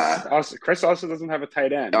 Uh, Chris also doesn't have a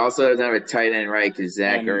tight end, Also doesn't have a tight end, right? Because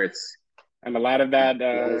Zach and Ertz, and a lot of that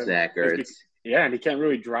little Zach is Ertz. yeah, and he can't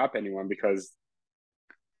really drop anyone because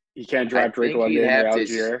he can't I drop Drake think he'd London or have to.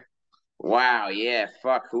 Algier. Wow, yeah,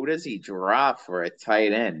 fuck. Who does he drop for a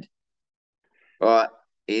tight end? Well,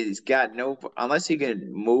 he's got no, unless he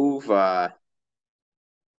can move,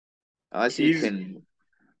 unless he He's can,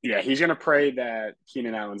 Yeah, he's gonna pray that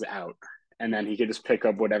Keenan Allen's out, and then he could just pick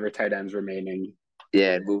up whatever tight ends remaining.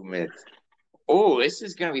 yeah, movement. Oh, this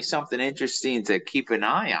is gonna be something interesting to keep an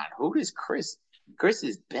eye on. Who does Chris?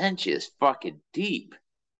 Chris's bench is fucking deep.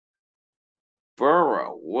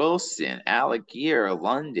 Burrow, Wilson, Allegier,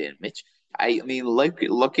 London, Mitch. I mean,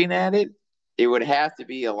 looking at it, it would have to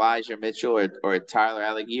be Elijah Mitchell or Tyler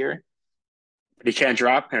Allegier. But he can't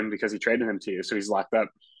drop him because he traded him to you, so he's locked up.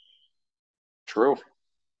 True.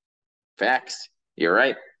 Facts. You're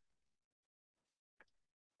right.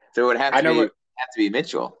 So it would I know what. have to be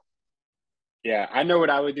Mitchell. Yeah, I know what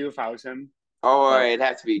I would do if I was him. Oh, But it'd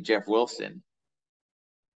have to be Jeff Wilson.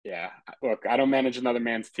 yeah, look, I don't manage another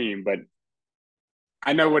man's team, but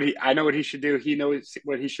I know what he should do. He knows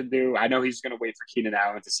what he should do. I know he's going to wait for Keenan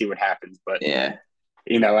Allen to see what happens. But Yeah.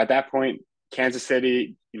 at that point, Kansas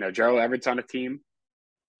City, Gerald Everett's on the team.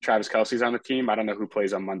 Travis Kelsey's on the team. I don't know who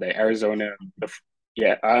plays on Monday. Arizona,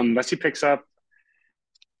 yeah, unless he picks up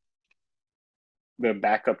the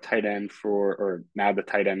backup tight end or now the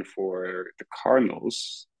tight end for the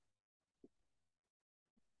Cardinals.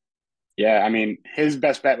 Yeah, I mean, his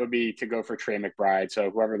best bet would be to go for Trey McBride.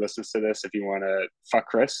 So whoever listens to this, if you want to fuck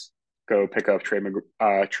Chris, go pick up Trey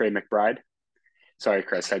McBride. Sorry,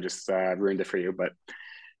 Chris, I just ruined it for you, but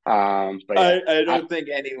But yeah, I I don't think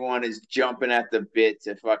anyone is jumping at the bit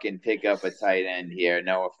to fucking pick up a tight end here.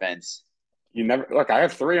 No offense. you never look. I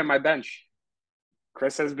have three on my bench.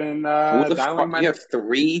 Chris has been Who the dialing fuck? my. You have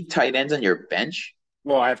three tight ends on your bench?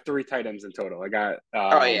 Well, I have three tight ends in total. I got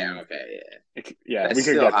Oh yeah, okay, yeah. yeah, That's we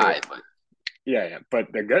could still get to high, it. but Yeah, but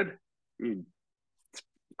they're good. Mm,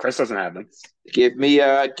 Chris doesn't have them. give me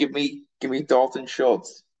Dalton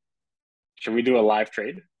Schultz. Should we do a live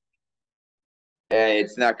trade?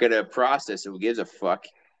 It's not gonna process. Who gives a fuck?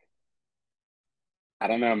 I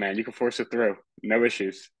don't know, man. You can force it through. No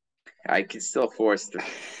issues. I can still force through.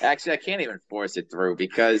 Actually, I can't even force it through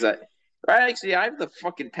because actually I have the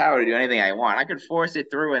fucking power to do anything I want. I could force it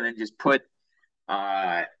through and then just put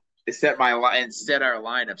uh set my line and set our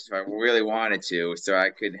lineups if I really wanted to, so I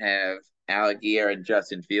could have Alligator and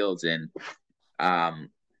Justin Fields in. I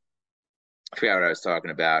forgot what I was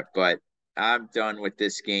talking about, but I'm done with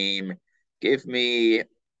this game. Give me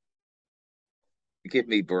give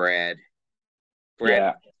me Brad. Brad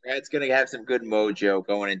Yeah, Brad's gonna have some good mojo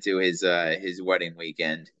going into his wedding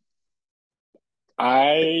weekend.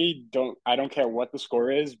 I don't care what the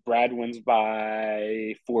score is. Brad wins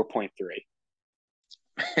by 4.3.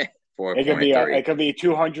 It 4.3. could be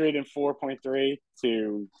 204.3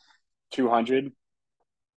 to 200,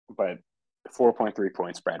 but 4.3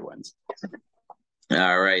 points Brad wins.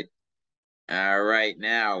 All right. All right.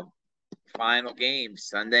 Now, final game,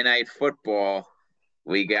 Sunday night football.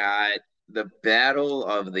 We got the battle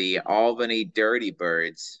of the Albany Dirty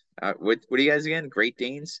Birds. What are you guys again? Great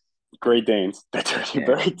Danes? Great Danes, the Dirty Yeah.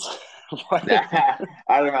 Birds. What?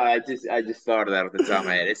 I don't know. I just thought of that off the top of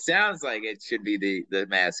my head. It sounds like it should be the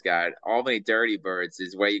mascot. Albany Dirty Birds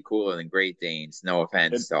is way cooler than Great Danes. No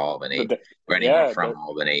offense The, to Albany the, or anyone yeah, from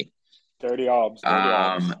Albany. Dirty Albs, Dirty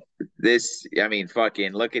Um, Albs. I mean,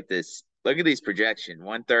 fucking look at this. Look at these projection.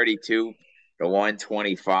 132 to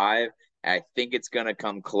 125. I think it's gonna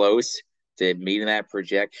come close to meeting that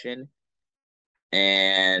projection.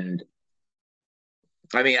 And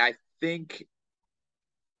I mean, I think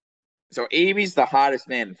so. Amy's the hottest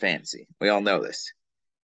man in fantasy. We all know this.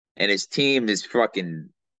 And his team is fucking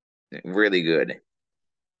really good.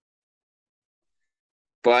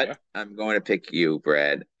 But Yeah. I'm going to pick you,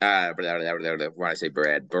 Brad. When I say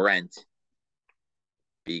Brad, Brent,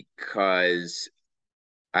 because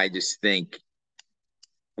I just think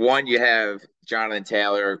one, you have Jonathan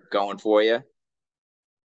Taylor going for you.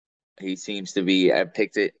 He seems to be I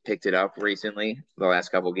picked it up recently, the last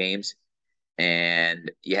couple games.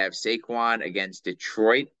 And you have Saquon against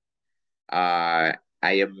Detroit. I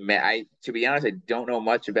to be honest, I don't know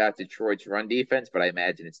much about Detroit's run defense, but I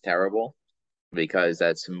imagine it's terrible because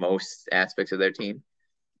that's most aspects of their team.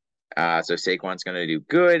 So Saquon's going to do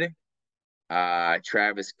good.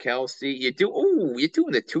 Travis Kelce, you're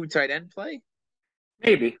doing the two tight end play.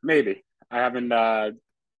 Maybe. I haven't.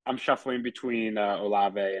 I'm shuffling between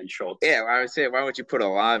Olave and Yeah, Schultz. I would say why would you put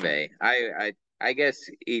Olave? I guess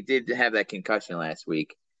he did have that concussion last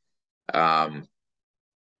week. Um,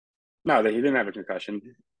 No, that he didn't have a concussion.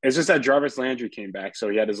 It's just that Jarvis Landry came back, so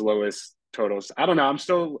he had his lowest totals. I don't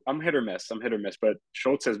know. I'm hit or miss. I'm hit or miss, but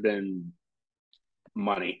Schultz has been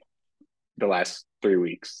money the last 3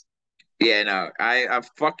 weeks. yeah, no, I'm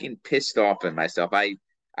fucking pissed off at myself. I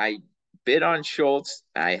bid on Schultz.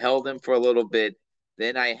 I held him for a little bit.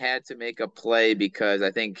 Then I had to make a play because I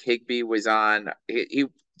think Higbee was on.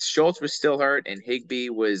 Schultz was still hurt, and Higbee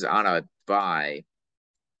was on a bye.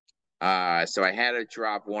 So I had to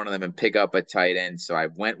drop one of them and pick up a tight end. So I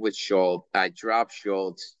went with Schultz. I dropped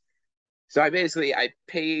Schultz. So I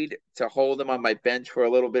paid to hold him on my bench for a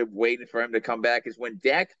little bit, waiting for him to come back. Because when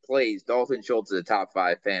Dak plays, Dalton Schultz is a top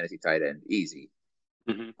five fantasy tight end, easy.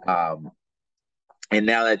 Mm-hmm. Um, and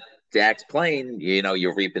now that Dak's playing,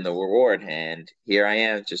 you're reaping the reward. And here I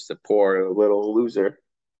am, just a poor little loser.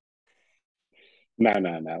 No,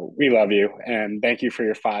 no, no. We love you, and thank you for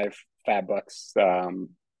your five fab bucks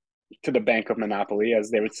to the Bank of Monopoly, as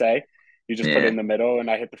they would say. You just put it Yeah, in the middle, and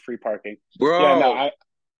I hit the free parking. Yeah, no, bro,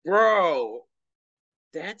 bro,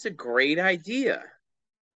 that's a great idea.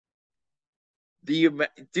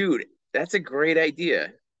 Dude, that's a great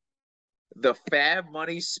idea. The Fab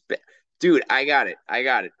Money Dude, I got it. I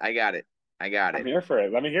got it. I got it. I got I'm it. here for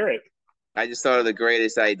it. Let me hear it. I just thought of the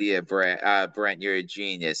greatest idea, Brent. Brent, you're a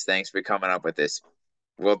genius. Thanks for coming up with this.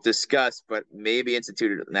 We'll discuss, but maybe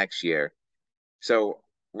institute it next year. So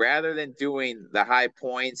rather than doing the high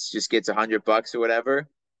points, just gets $100 or whatever.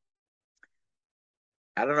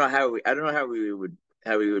 I don't know how we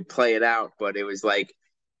would play it out, but it was like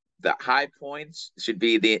the high points should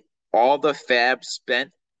be the all the fab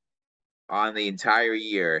spent on the entire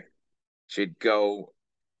year should go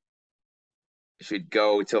should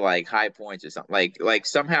go to like high points or something. Like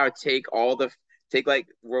somehow take like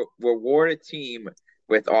reward a team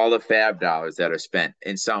with all the fab dollars that are spent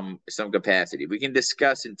in some capacity. We can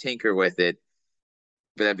discuss and tinker with it,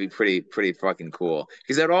 but that'd be pretty fucking cool.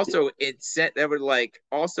 Because that would like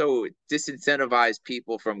also disincentivize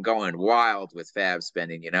people from going wild with fab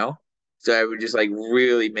spending, you know? So it would just like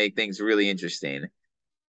really make things really interesting.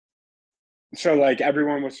 So like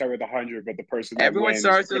everyone would start with 100, but the person that Everyone wins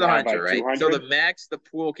starts with could a have hundred, like right? So the 200. max the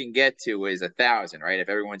pool can get to is 1,000, right? If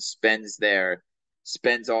everyone spends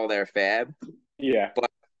all their fab, Yeah.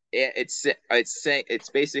 but it's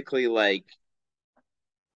basically like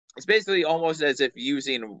it's basically almost as if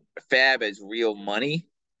using fab as real money,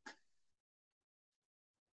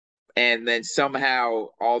 and then somehow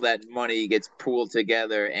all that money gets pooled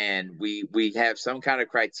together, and we have some kind of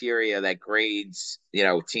criteria that grades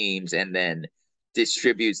teams and then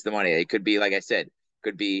distributes the money. It could be, like I said,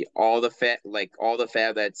 could be all the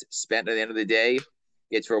fab that's spent at the end of the day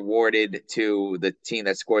gets rewarded to the team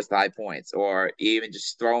that scores the high points, or even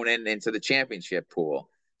just thrown into the championship pool.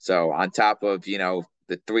 So on top of the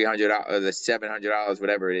 $300 or the $700,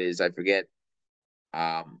 whatever it is, I forget.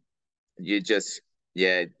 um you just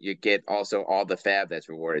yeah, you get also all the fab that's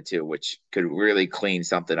rewarded too, which could really clean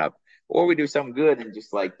something up. Or we do something good and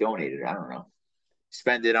just like donate it. I don't know.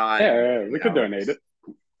 Spend it on, Yeah, we could donate it.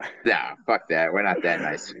 nah, fuck that. We're not that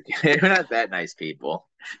nice. We're not that nice people.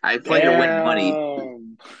 I play to win money.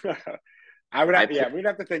 Damn. I would I have, play, yeah, we'd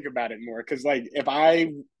have to think about it more because, like, if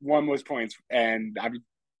I won those points and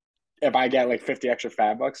if I get like 50 extra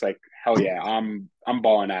fab bucks, like, hell yeah, I'm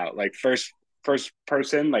balling out. Like, first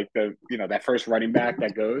person, like that first running back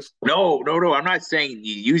that goes. no. I'm not saying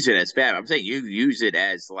you use it as fab. I'm saying you use it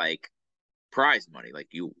as like prize money. Like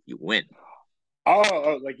you win.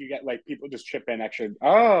 Like you get like people just chip in extra.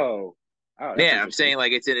 Oh, that's Yeah, I'm interesting. saying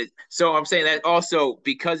like it's in it. So I'm saying that also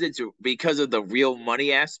because of the real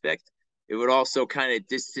money aspect, it would also kind of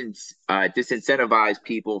disincentivize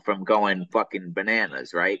people from going fucking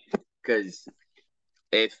bananas, right? Because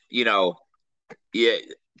if yeah,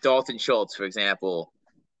 Dalton Schultz, for example,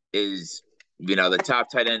 is the top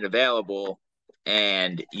tight end available,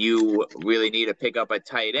 and you really need to pick up a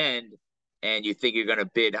tight end, and you think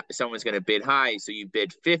someone's gonna bid high, so you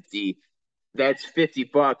bid 50. That's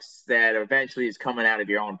 $50 that eventually is coming out of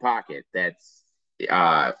your own pocket. That's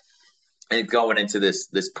uh and going into this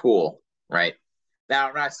pool, right? Now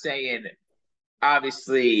I'm not saying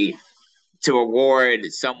obviously to award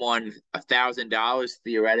someone $1,000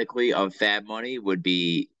 theoretically of fab money would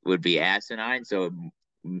be asinine. So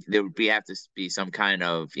there would have to be some kind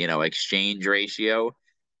of exchange ratio.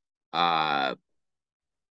 Uh,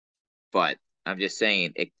 but I'm just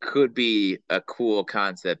saying it could be a cool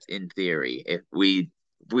concept in theory. If we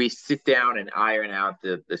sit down and iron out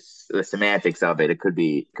the semantics of it, it could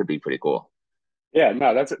be pretty cool. Yeah,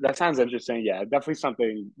 no, that sounds interesting. Yeah, definitely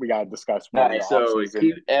something we gotta discuss All more in right, the off so season.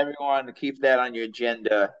 keep that on your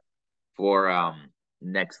agenda for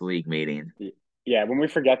next league meeting. Yeah, when we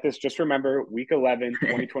forget this, just remember week 11,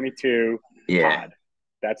 2022 Yeah, pod.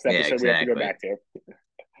 That's the yeah, episode we have to go exactly. back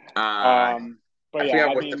to. Uh, Um, but I yeah, forgot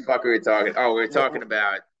I what the mean, fuck we were talking. Oh, we were talking what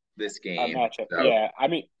about this a game. matchup. So, Yeah, I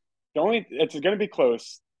mean, the only it's going to be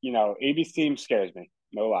close. AB's team scares me.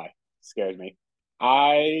 No lie, scares me.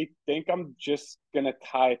 I think I'm just going to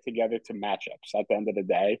tie it together to matchups. At the end of the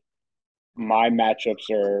day, my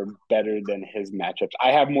matchups are better than his matchups.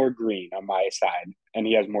 I have more green on my side, and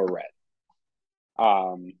he has more red.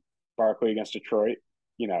 Um, Barkley against Detroit,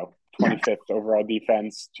 25th overall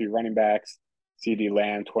defense, two running backs. CD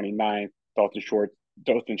Lamb, 29th.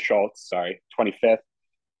 Dalton Schultz, sorry, 25th.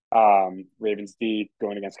 Ravens D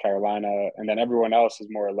going against Carolina, and then everyone else is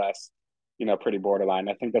more or less, pretty borderline.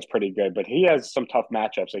 I think that's pretty good. But he has some tough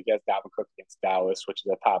matchups. Like he has Dalvin Cook against Dallas, which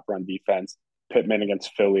is a top run defense. Pittman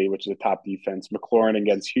against Philly, which is a top defense. McLaurin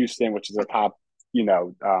against Houston, which is a top,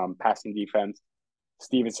 passing defense.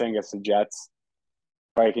 Stevenson against the Jets.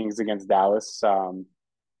 Vikings against Dallas.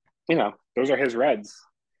 Those are his Reds.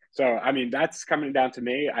 So I mean, that's coming down to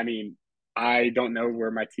me. I mean, I don't know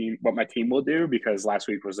what my team will do because last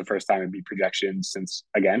week was the first time it beat projections since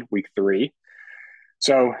again week 3.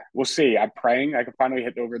 So we'll see. I'm praying I can finally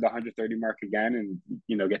hit over the 130 mark again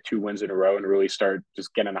and get 2 wins in a row and really start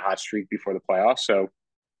just getting a hot streak before the playoffs. So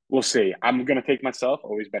we'll see. I'm gonna take myself.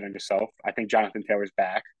 Always bet on yourself. I think Jonathan Taylor's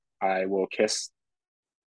back. I will kiss.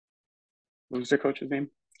 What was their coach's name?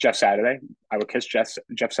 Jeff Saturday. I will kiss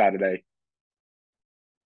Jeff Saturday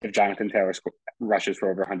if Jonathan Taylor rushes for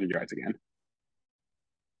over 100 yards again.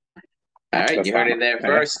 all right, That's you heard fine. it there Okay.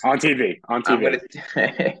 first. On TV. On I'm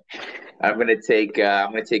TV. gonna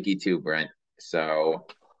I'm gonna take you too, Brent. So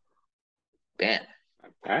Man,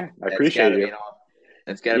 I that's appreciate gotta be you. an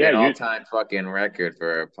that's gotta be Yeah, an you. all-time fucking record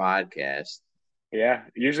for a podcast. Yeah,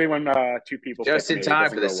 usually when two people pick Just in me, it time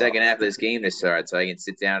doesn't for the go well. second half of this game to start, so I can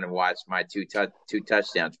sit down and watch my two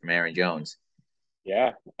touchdowns from Aaron Jones.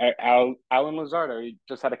 Yeah, Alan Lazardo, he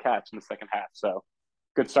just had a catch in the second half, so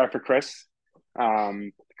good start for Chris.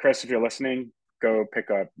 Chris, if you're listening, go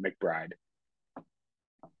pick up McBride.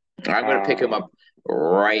 I'm gonna pick him Um, up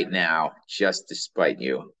right now, just to spite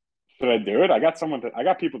you. should I do it? I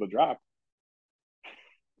got people to drop.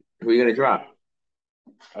 Who are you gonna drop?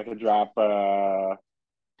 I could drop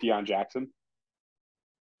Deion Jackson.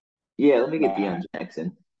 Yeah, let me get Nah, Deion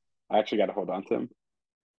Jackson. I actually got to hold on to him.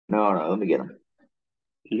 No, no, let me get him.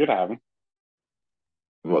 You could have him.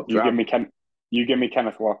 Well, You give drop me him. Ken. You give me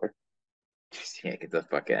Kenneth Walker. Yeah, get the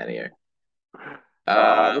fuck out of here.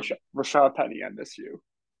 Um, Rashad Penny, I miss you.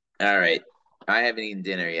 all right. I haven't eaten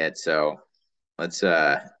dinner yet, so let's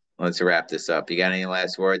uh let's wrap this up. You got any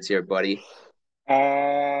last words here, buddy?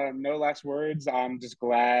 No last words. I'm just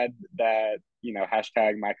glad that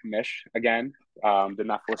hashtag my commish again did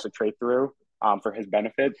not force a trade through for his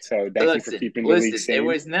benefit. So thank you for Listen, keeping the league listen. sane.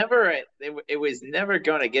 It was never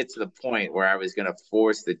going to get to the point where I was going to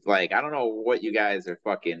force the like. I don't know what you guys are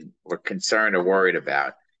fucking were concerned or worried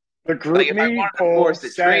about. The Like group if I me wanted to poll force the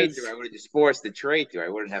trade says through, I would have just forced the trade through. I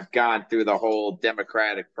wouldn't have gone through the whole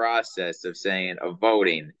democratic process of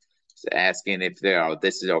voting, asking if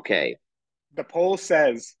this is okay. the poll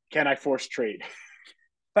says, can I force trade?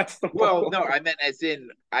 That's the Well, poll. no, I meant as in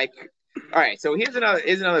I. All right, so here's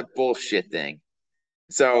another bullshit thing.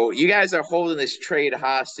 So you guys are holding this trade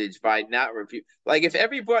hostage by not review. Like if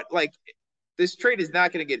everybody like this trade is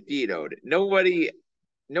not going to get vetoed.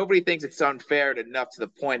 Nobody thinks it's unfair enough to the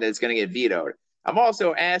point that it's going to get vetoed. I'm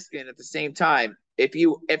also asking at the same time if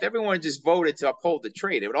everyone just voted to uphold the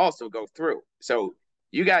trade, it would also go through. So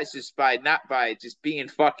you guys just by just being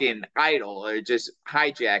fucking idle or just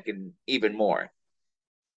hijacking even more.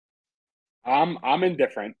 I'm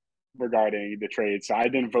indifferent regarding the trade, so I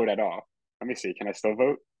didn't vote at all. Let me see. Can I still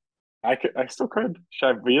vote? I still could. Should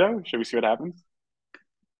I veto? Should we see what happens?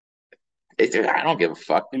 I don't give a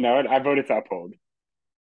fuck. You know what? I voted to uphold.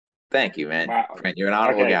 Thank you, man. Wow. Brent, you're an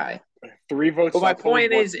honorable Okay. guy. 3 votes But to my uphold,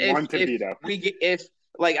 point is, one to veto. if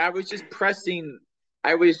like I was just pressing,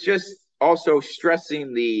 I was just also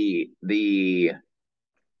stressing the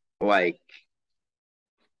like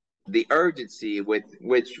the urgency with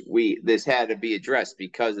which we this had to be addressed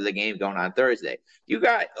because of the game going on Thursday. You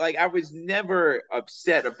got like I was never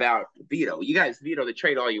upset about veto. You guys veto the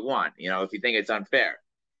trade all you want, if you think it's unfair.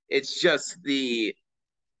 It's just you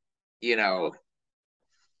know,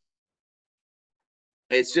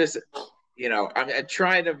 it's just I'm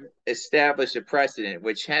trying to establish a precedent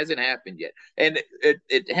which hasn't happened yet, and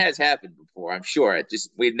it has happened before. I'm sure. It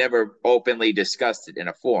just we've never openly discussed it in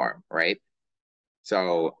a forum, right?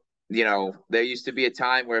 So there used to be a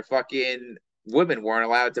time where fucking women weren't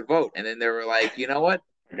allowed to vote, and then they were like, you know what?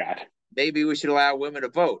 Oh, God. Maybe we should allow women to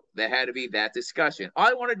vote. There had to be that discussion. All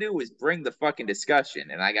I want to do is bring the fucking discussion,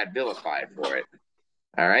 and I got vilified for it.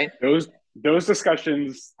 All right. Those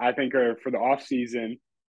discussions I think are for the off season.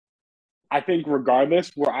 I think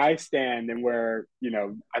regardless where I stand and where,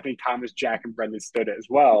 I think Thomas, Jack, and Brendan stood as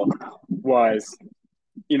well was,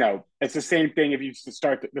 it's the same thing if you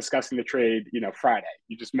start discussing the trade, Friday.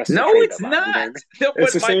 You just missed the No, trade it's deadline. You know what I not. mean? No,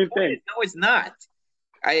 It's but the my same point thing. is, no, it's not.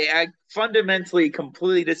 I fundamentally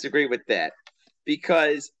completely disagree with that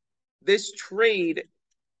because this trade,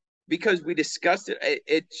 because we discussed it,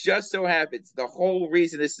 it just so happens the whole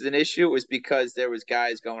reason this is an issue was because there was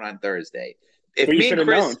guys going on Thursday. If But you me and should have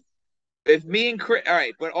Chris, known. if me and Chris, all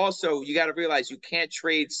right, but also you got to realize you can't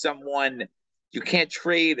trade someone. You can't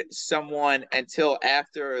trade someone until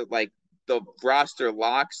after like the roster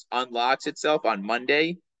unlocks itself on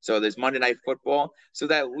Monday. So there's Monday Night Football. So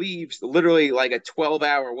that leaves literally like a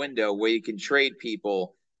 12-hour window where you can trade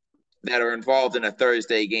people that are involved in a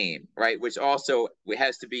Thursday game, right? Which also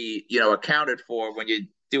has to be, accounted for when you're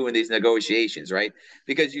doing these negotiations, right?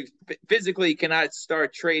 Because you physically cannot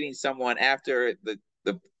start trading someone after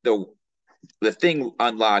the thing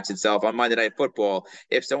unlocks itself on Monday Night Football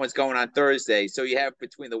if someone's going on Thursday. So you have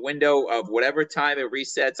between the window of whatever time it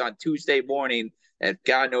resets on Tuesday morning at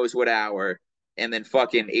God knows what hour, and then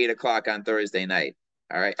fucking 8 o'clock on Thursday night.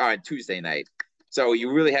 All right, on Tuesday night. So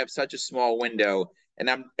you really have such a small window. And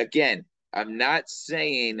I'm not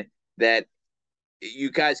saying that you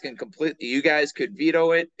guys could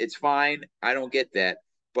veto it. It's fine. I don't get that.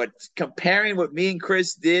 But comparing what me and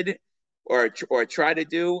Chris did or try to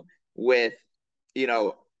do with,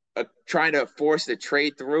 trying to force the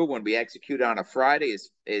trade through when we execute on a Friday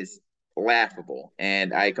is laughable,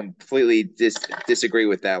 and I completely disagree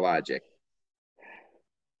with that logic.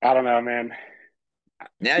 I don't know, man.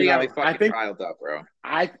 Now You you got me know, I fucking think riled up, bro.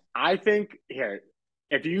 I think here,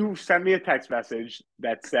 if you send me a text message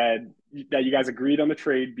that said that you guys agreed on the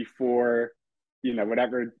trade before,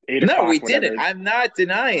 whatever, eight No, we o'clock, didn't. whatever, I'm not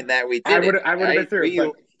denying that we didn't. I would have been I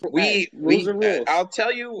through. But hey, rules we are rules. I'll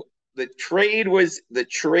tell you the trade was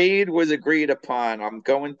agreed upon. I'm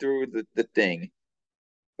going through the thing.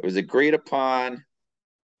 It was agreed upon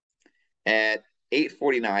at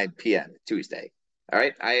 8:49 p.m. Tuesday. All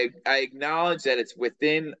right. I acknowledge that it's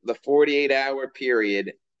within the 48-hour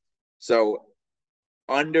period. So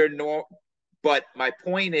under norm, but my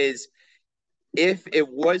point is, if it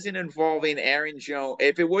wasn't involving Aaron Jones,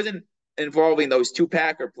 if it wasn't involving those two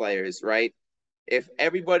Packer players, right? If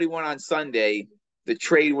everybody went on Sunday, the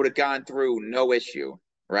trade would have gone through no issue,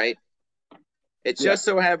 right? It Yeah. just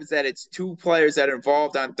so happens that it's two players that are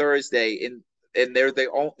involved on Thursday, and they're the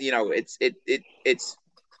only,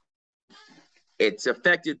 it's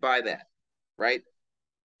affected by that, right?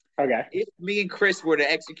 Okay. If me and Chris were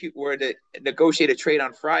to negotiate a trade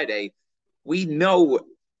on Friday, we know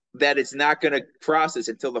that it's not going to process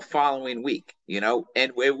until the following week, and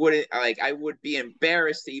it wouldn't, like, I would be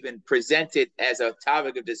embarrassed to even present it as a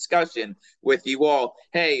topic of discussion with you all.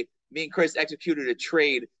 Hey, me and Chris executed a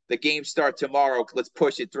trade. The games start tomorrow. Let's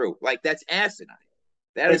push it through. Like, that's asinine.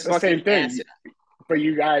 That But is it's the fucking same thing. asinine. But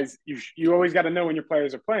you guys, you always got to know when your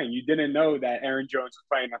players are playing. You didn't know that Aaron Jones was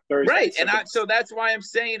playing on Thursday. Right. So that's why I'm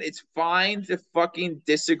saying it's fine to fucking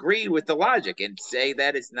disagree with the logic and say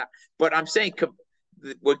that it's not. But I'm saying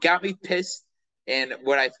what got me pissed and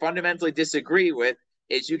what I fundamentally disagree with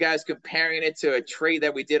is you guys comparing it to a trade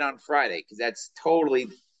that we did on Friday, because that's totally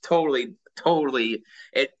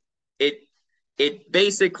it it it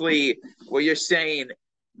basically, what you're saying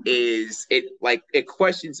is, it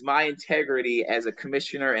questions my integrity as a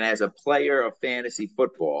commissioner and as a player of fantasy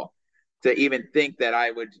football to even think that I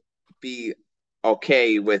would be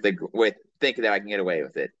okay with thinking that I can get away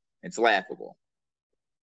with it. It's laughable.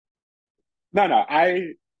 no, no.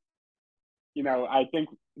 I think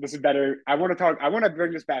this is better. I want to talk. I want to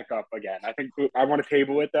bring this back up again. I think I want to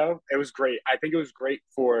table it though. It was great. I think it was great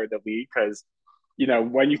for the league because,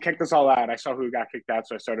 when you kicked us all out, I saw who got kicked out,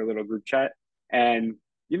 so I started a little group chat, and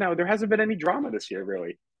there hasn't been any drama this year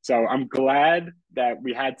really. So I'm glad that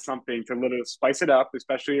we had something to little spice it up,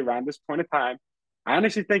 especially around this point of time. I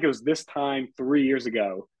honestly think it was this time 3 years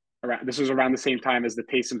ago. This was around the same time as the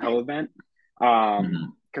Taysom Hill event, Mm-hmm.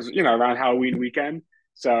 because around Halloween weekend.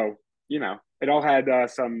 So it all had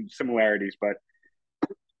some similarities, but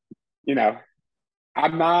you know,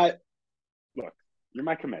 I'm not. Look, you're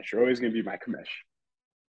my commish. You're always going to be my commish.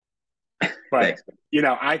 But Thanks.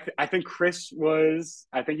 I think Chris was.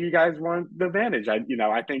 I think you guys won the advantage. I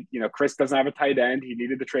think Chris doesn't have a tight end. He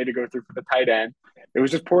needed the trade to go through for the tight end. It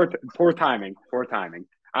was just poor timing. Poor timing.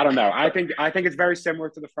 I don't know. I think it's very similar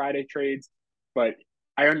to the Friday trades, but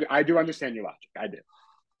I do understand your logic. I do.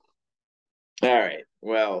 All right.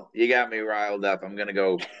 Well, you got me riled up. I'm gonna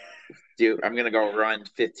go run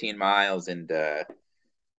 15 miles and do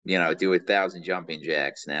 1,000 jumping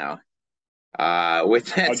jacks now.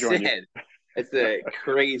 With that I'll join you. said, it's a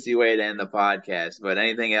crazy way to end the podcast. But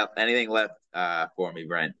anything left for me,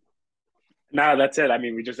 Brent? No, that's it. I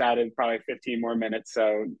mean, we just added probably 15 more minutes,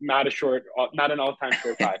 so not an all-time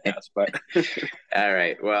short podcast, but All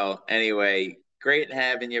right. Well, anyway, great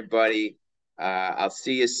having you, buddy. I'll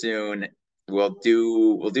see you soon. We'll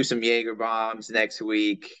do some Jaeger bombs next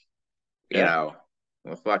week. You yeah. know,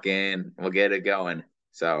 we'll get it going. All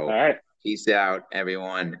So, right. peace out,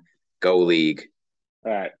 everyone. Go League.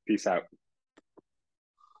 All right. Peace out.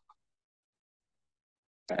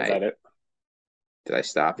 All Is right. that it? Did I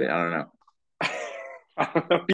stop it? I don't know. I don't know.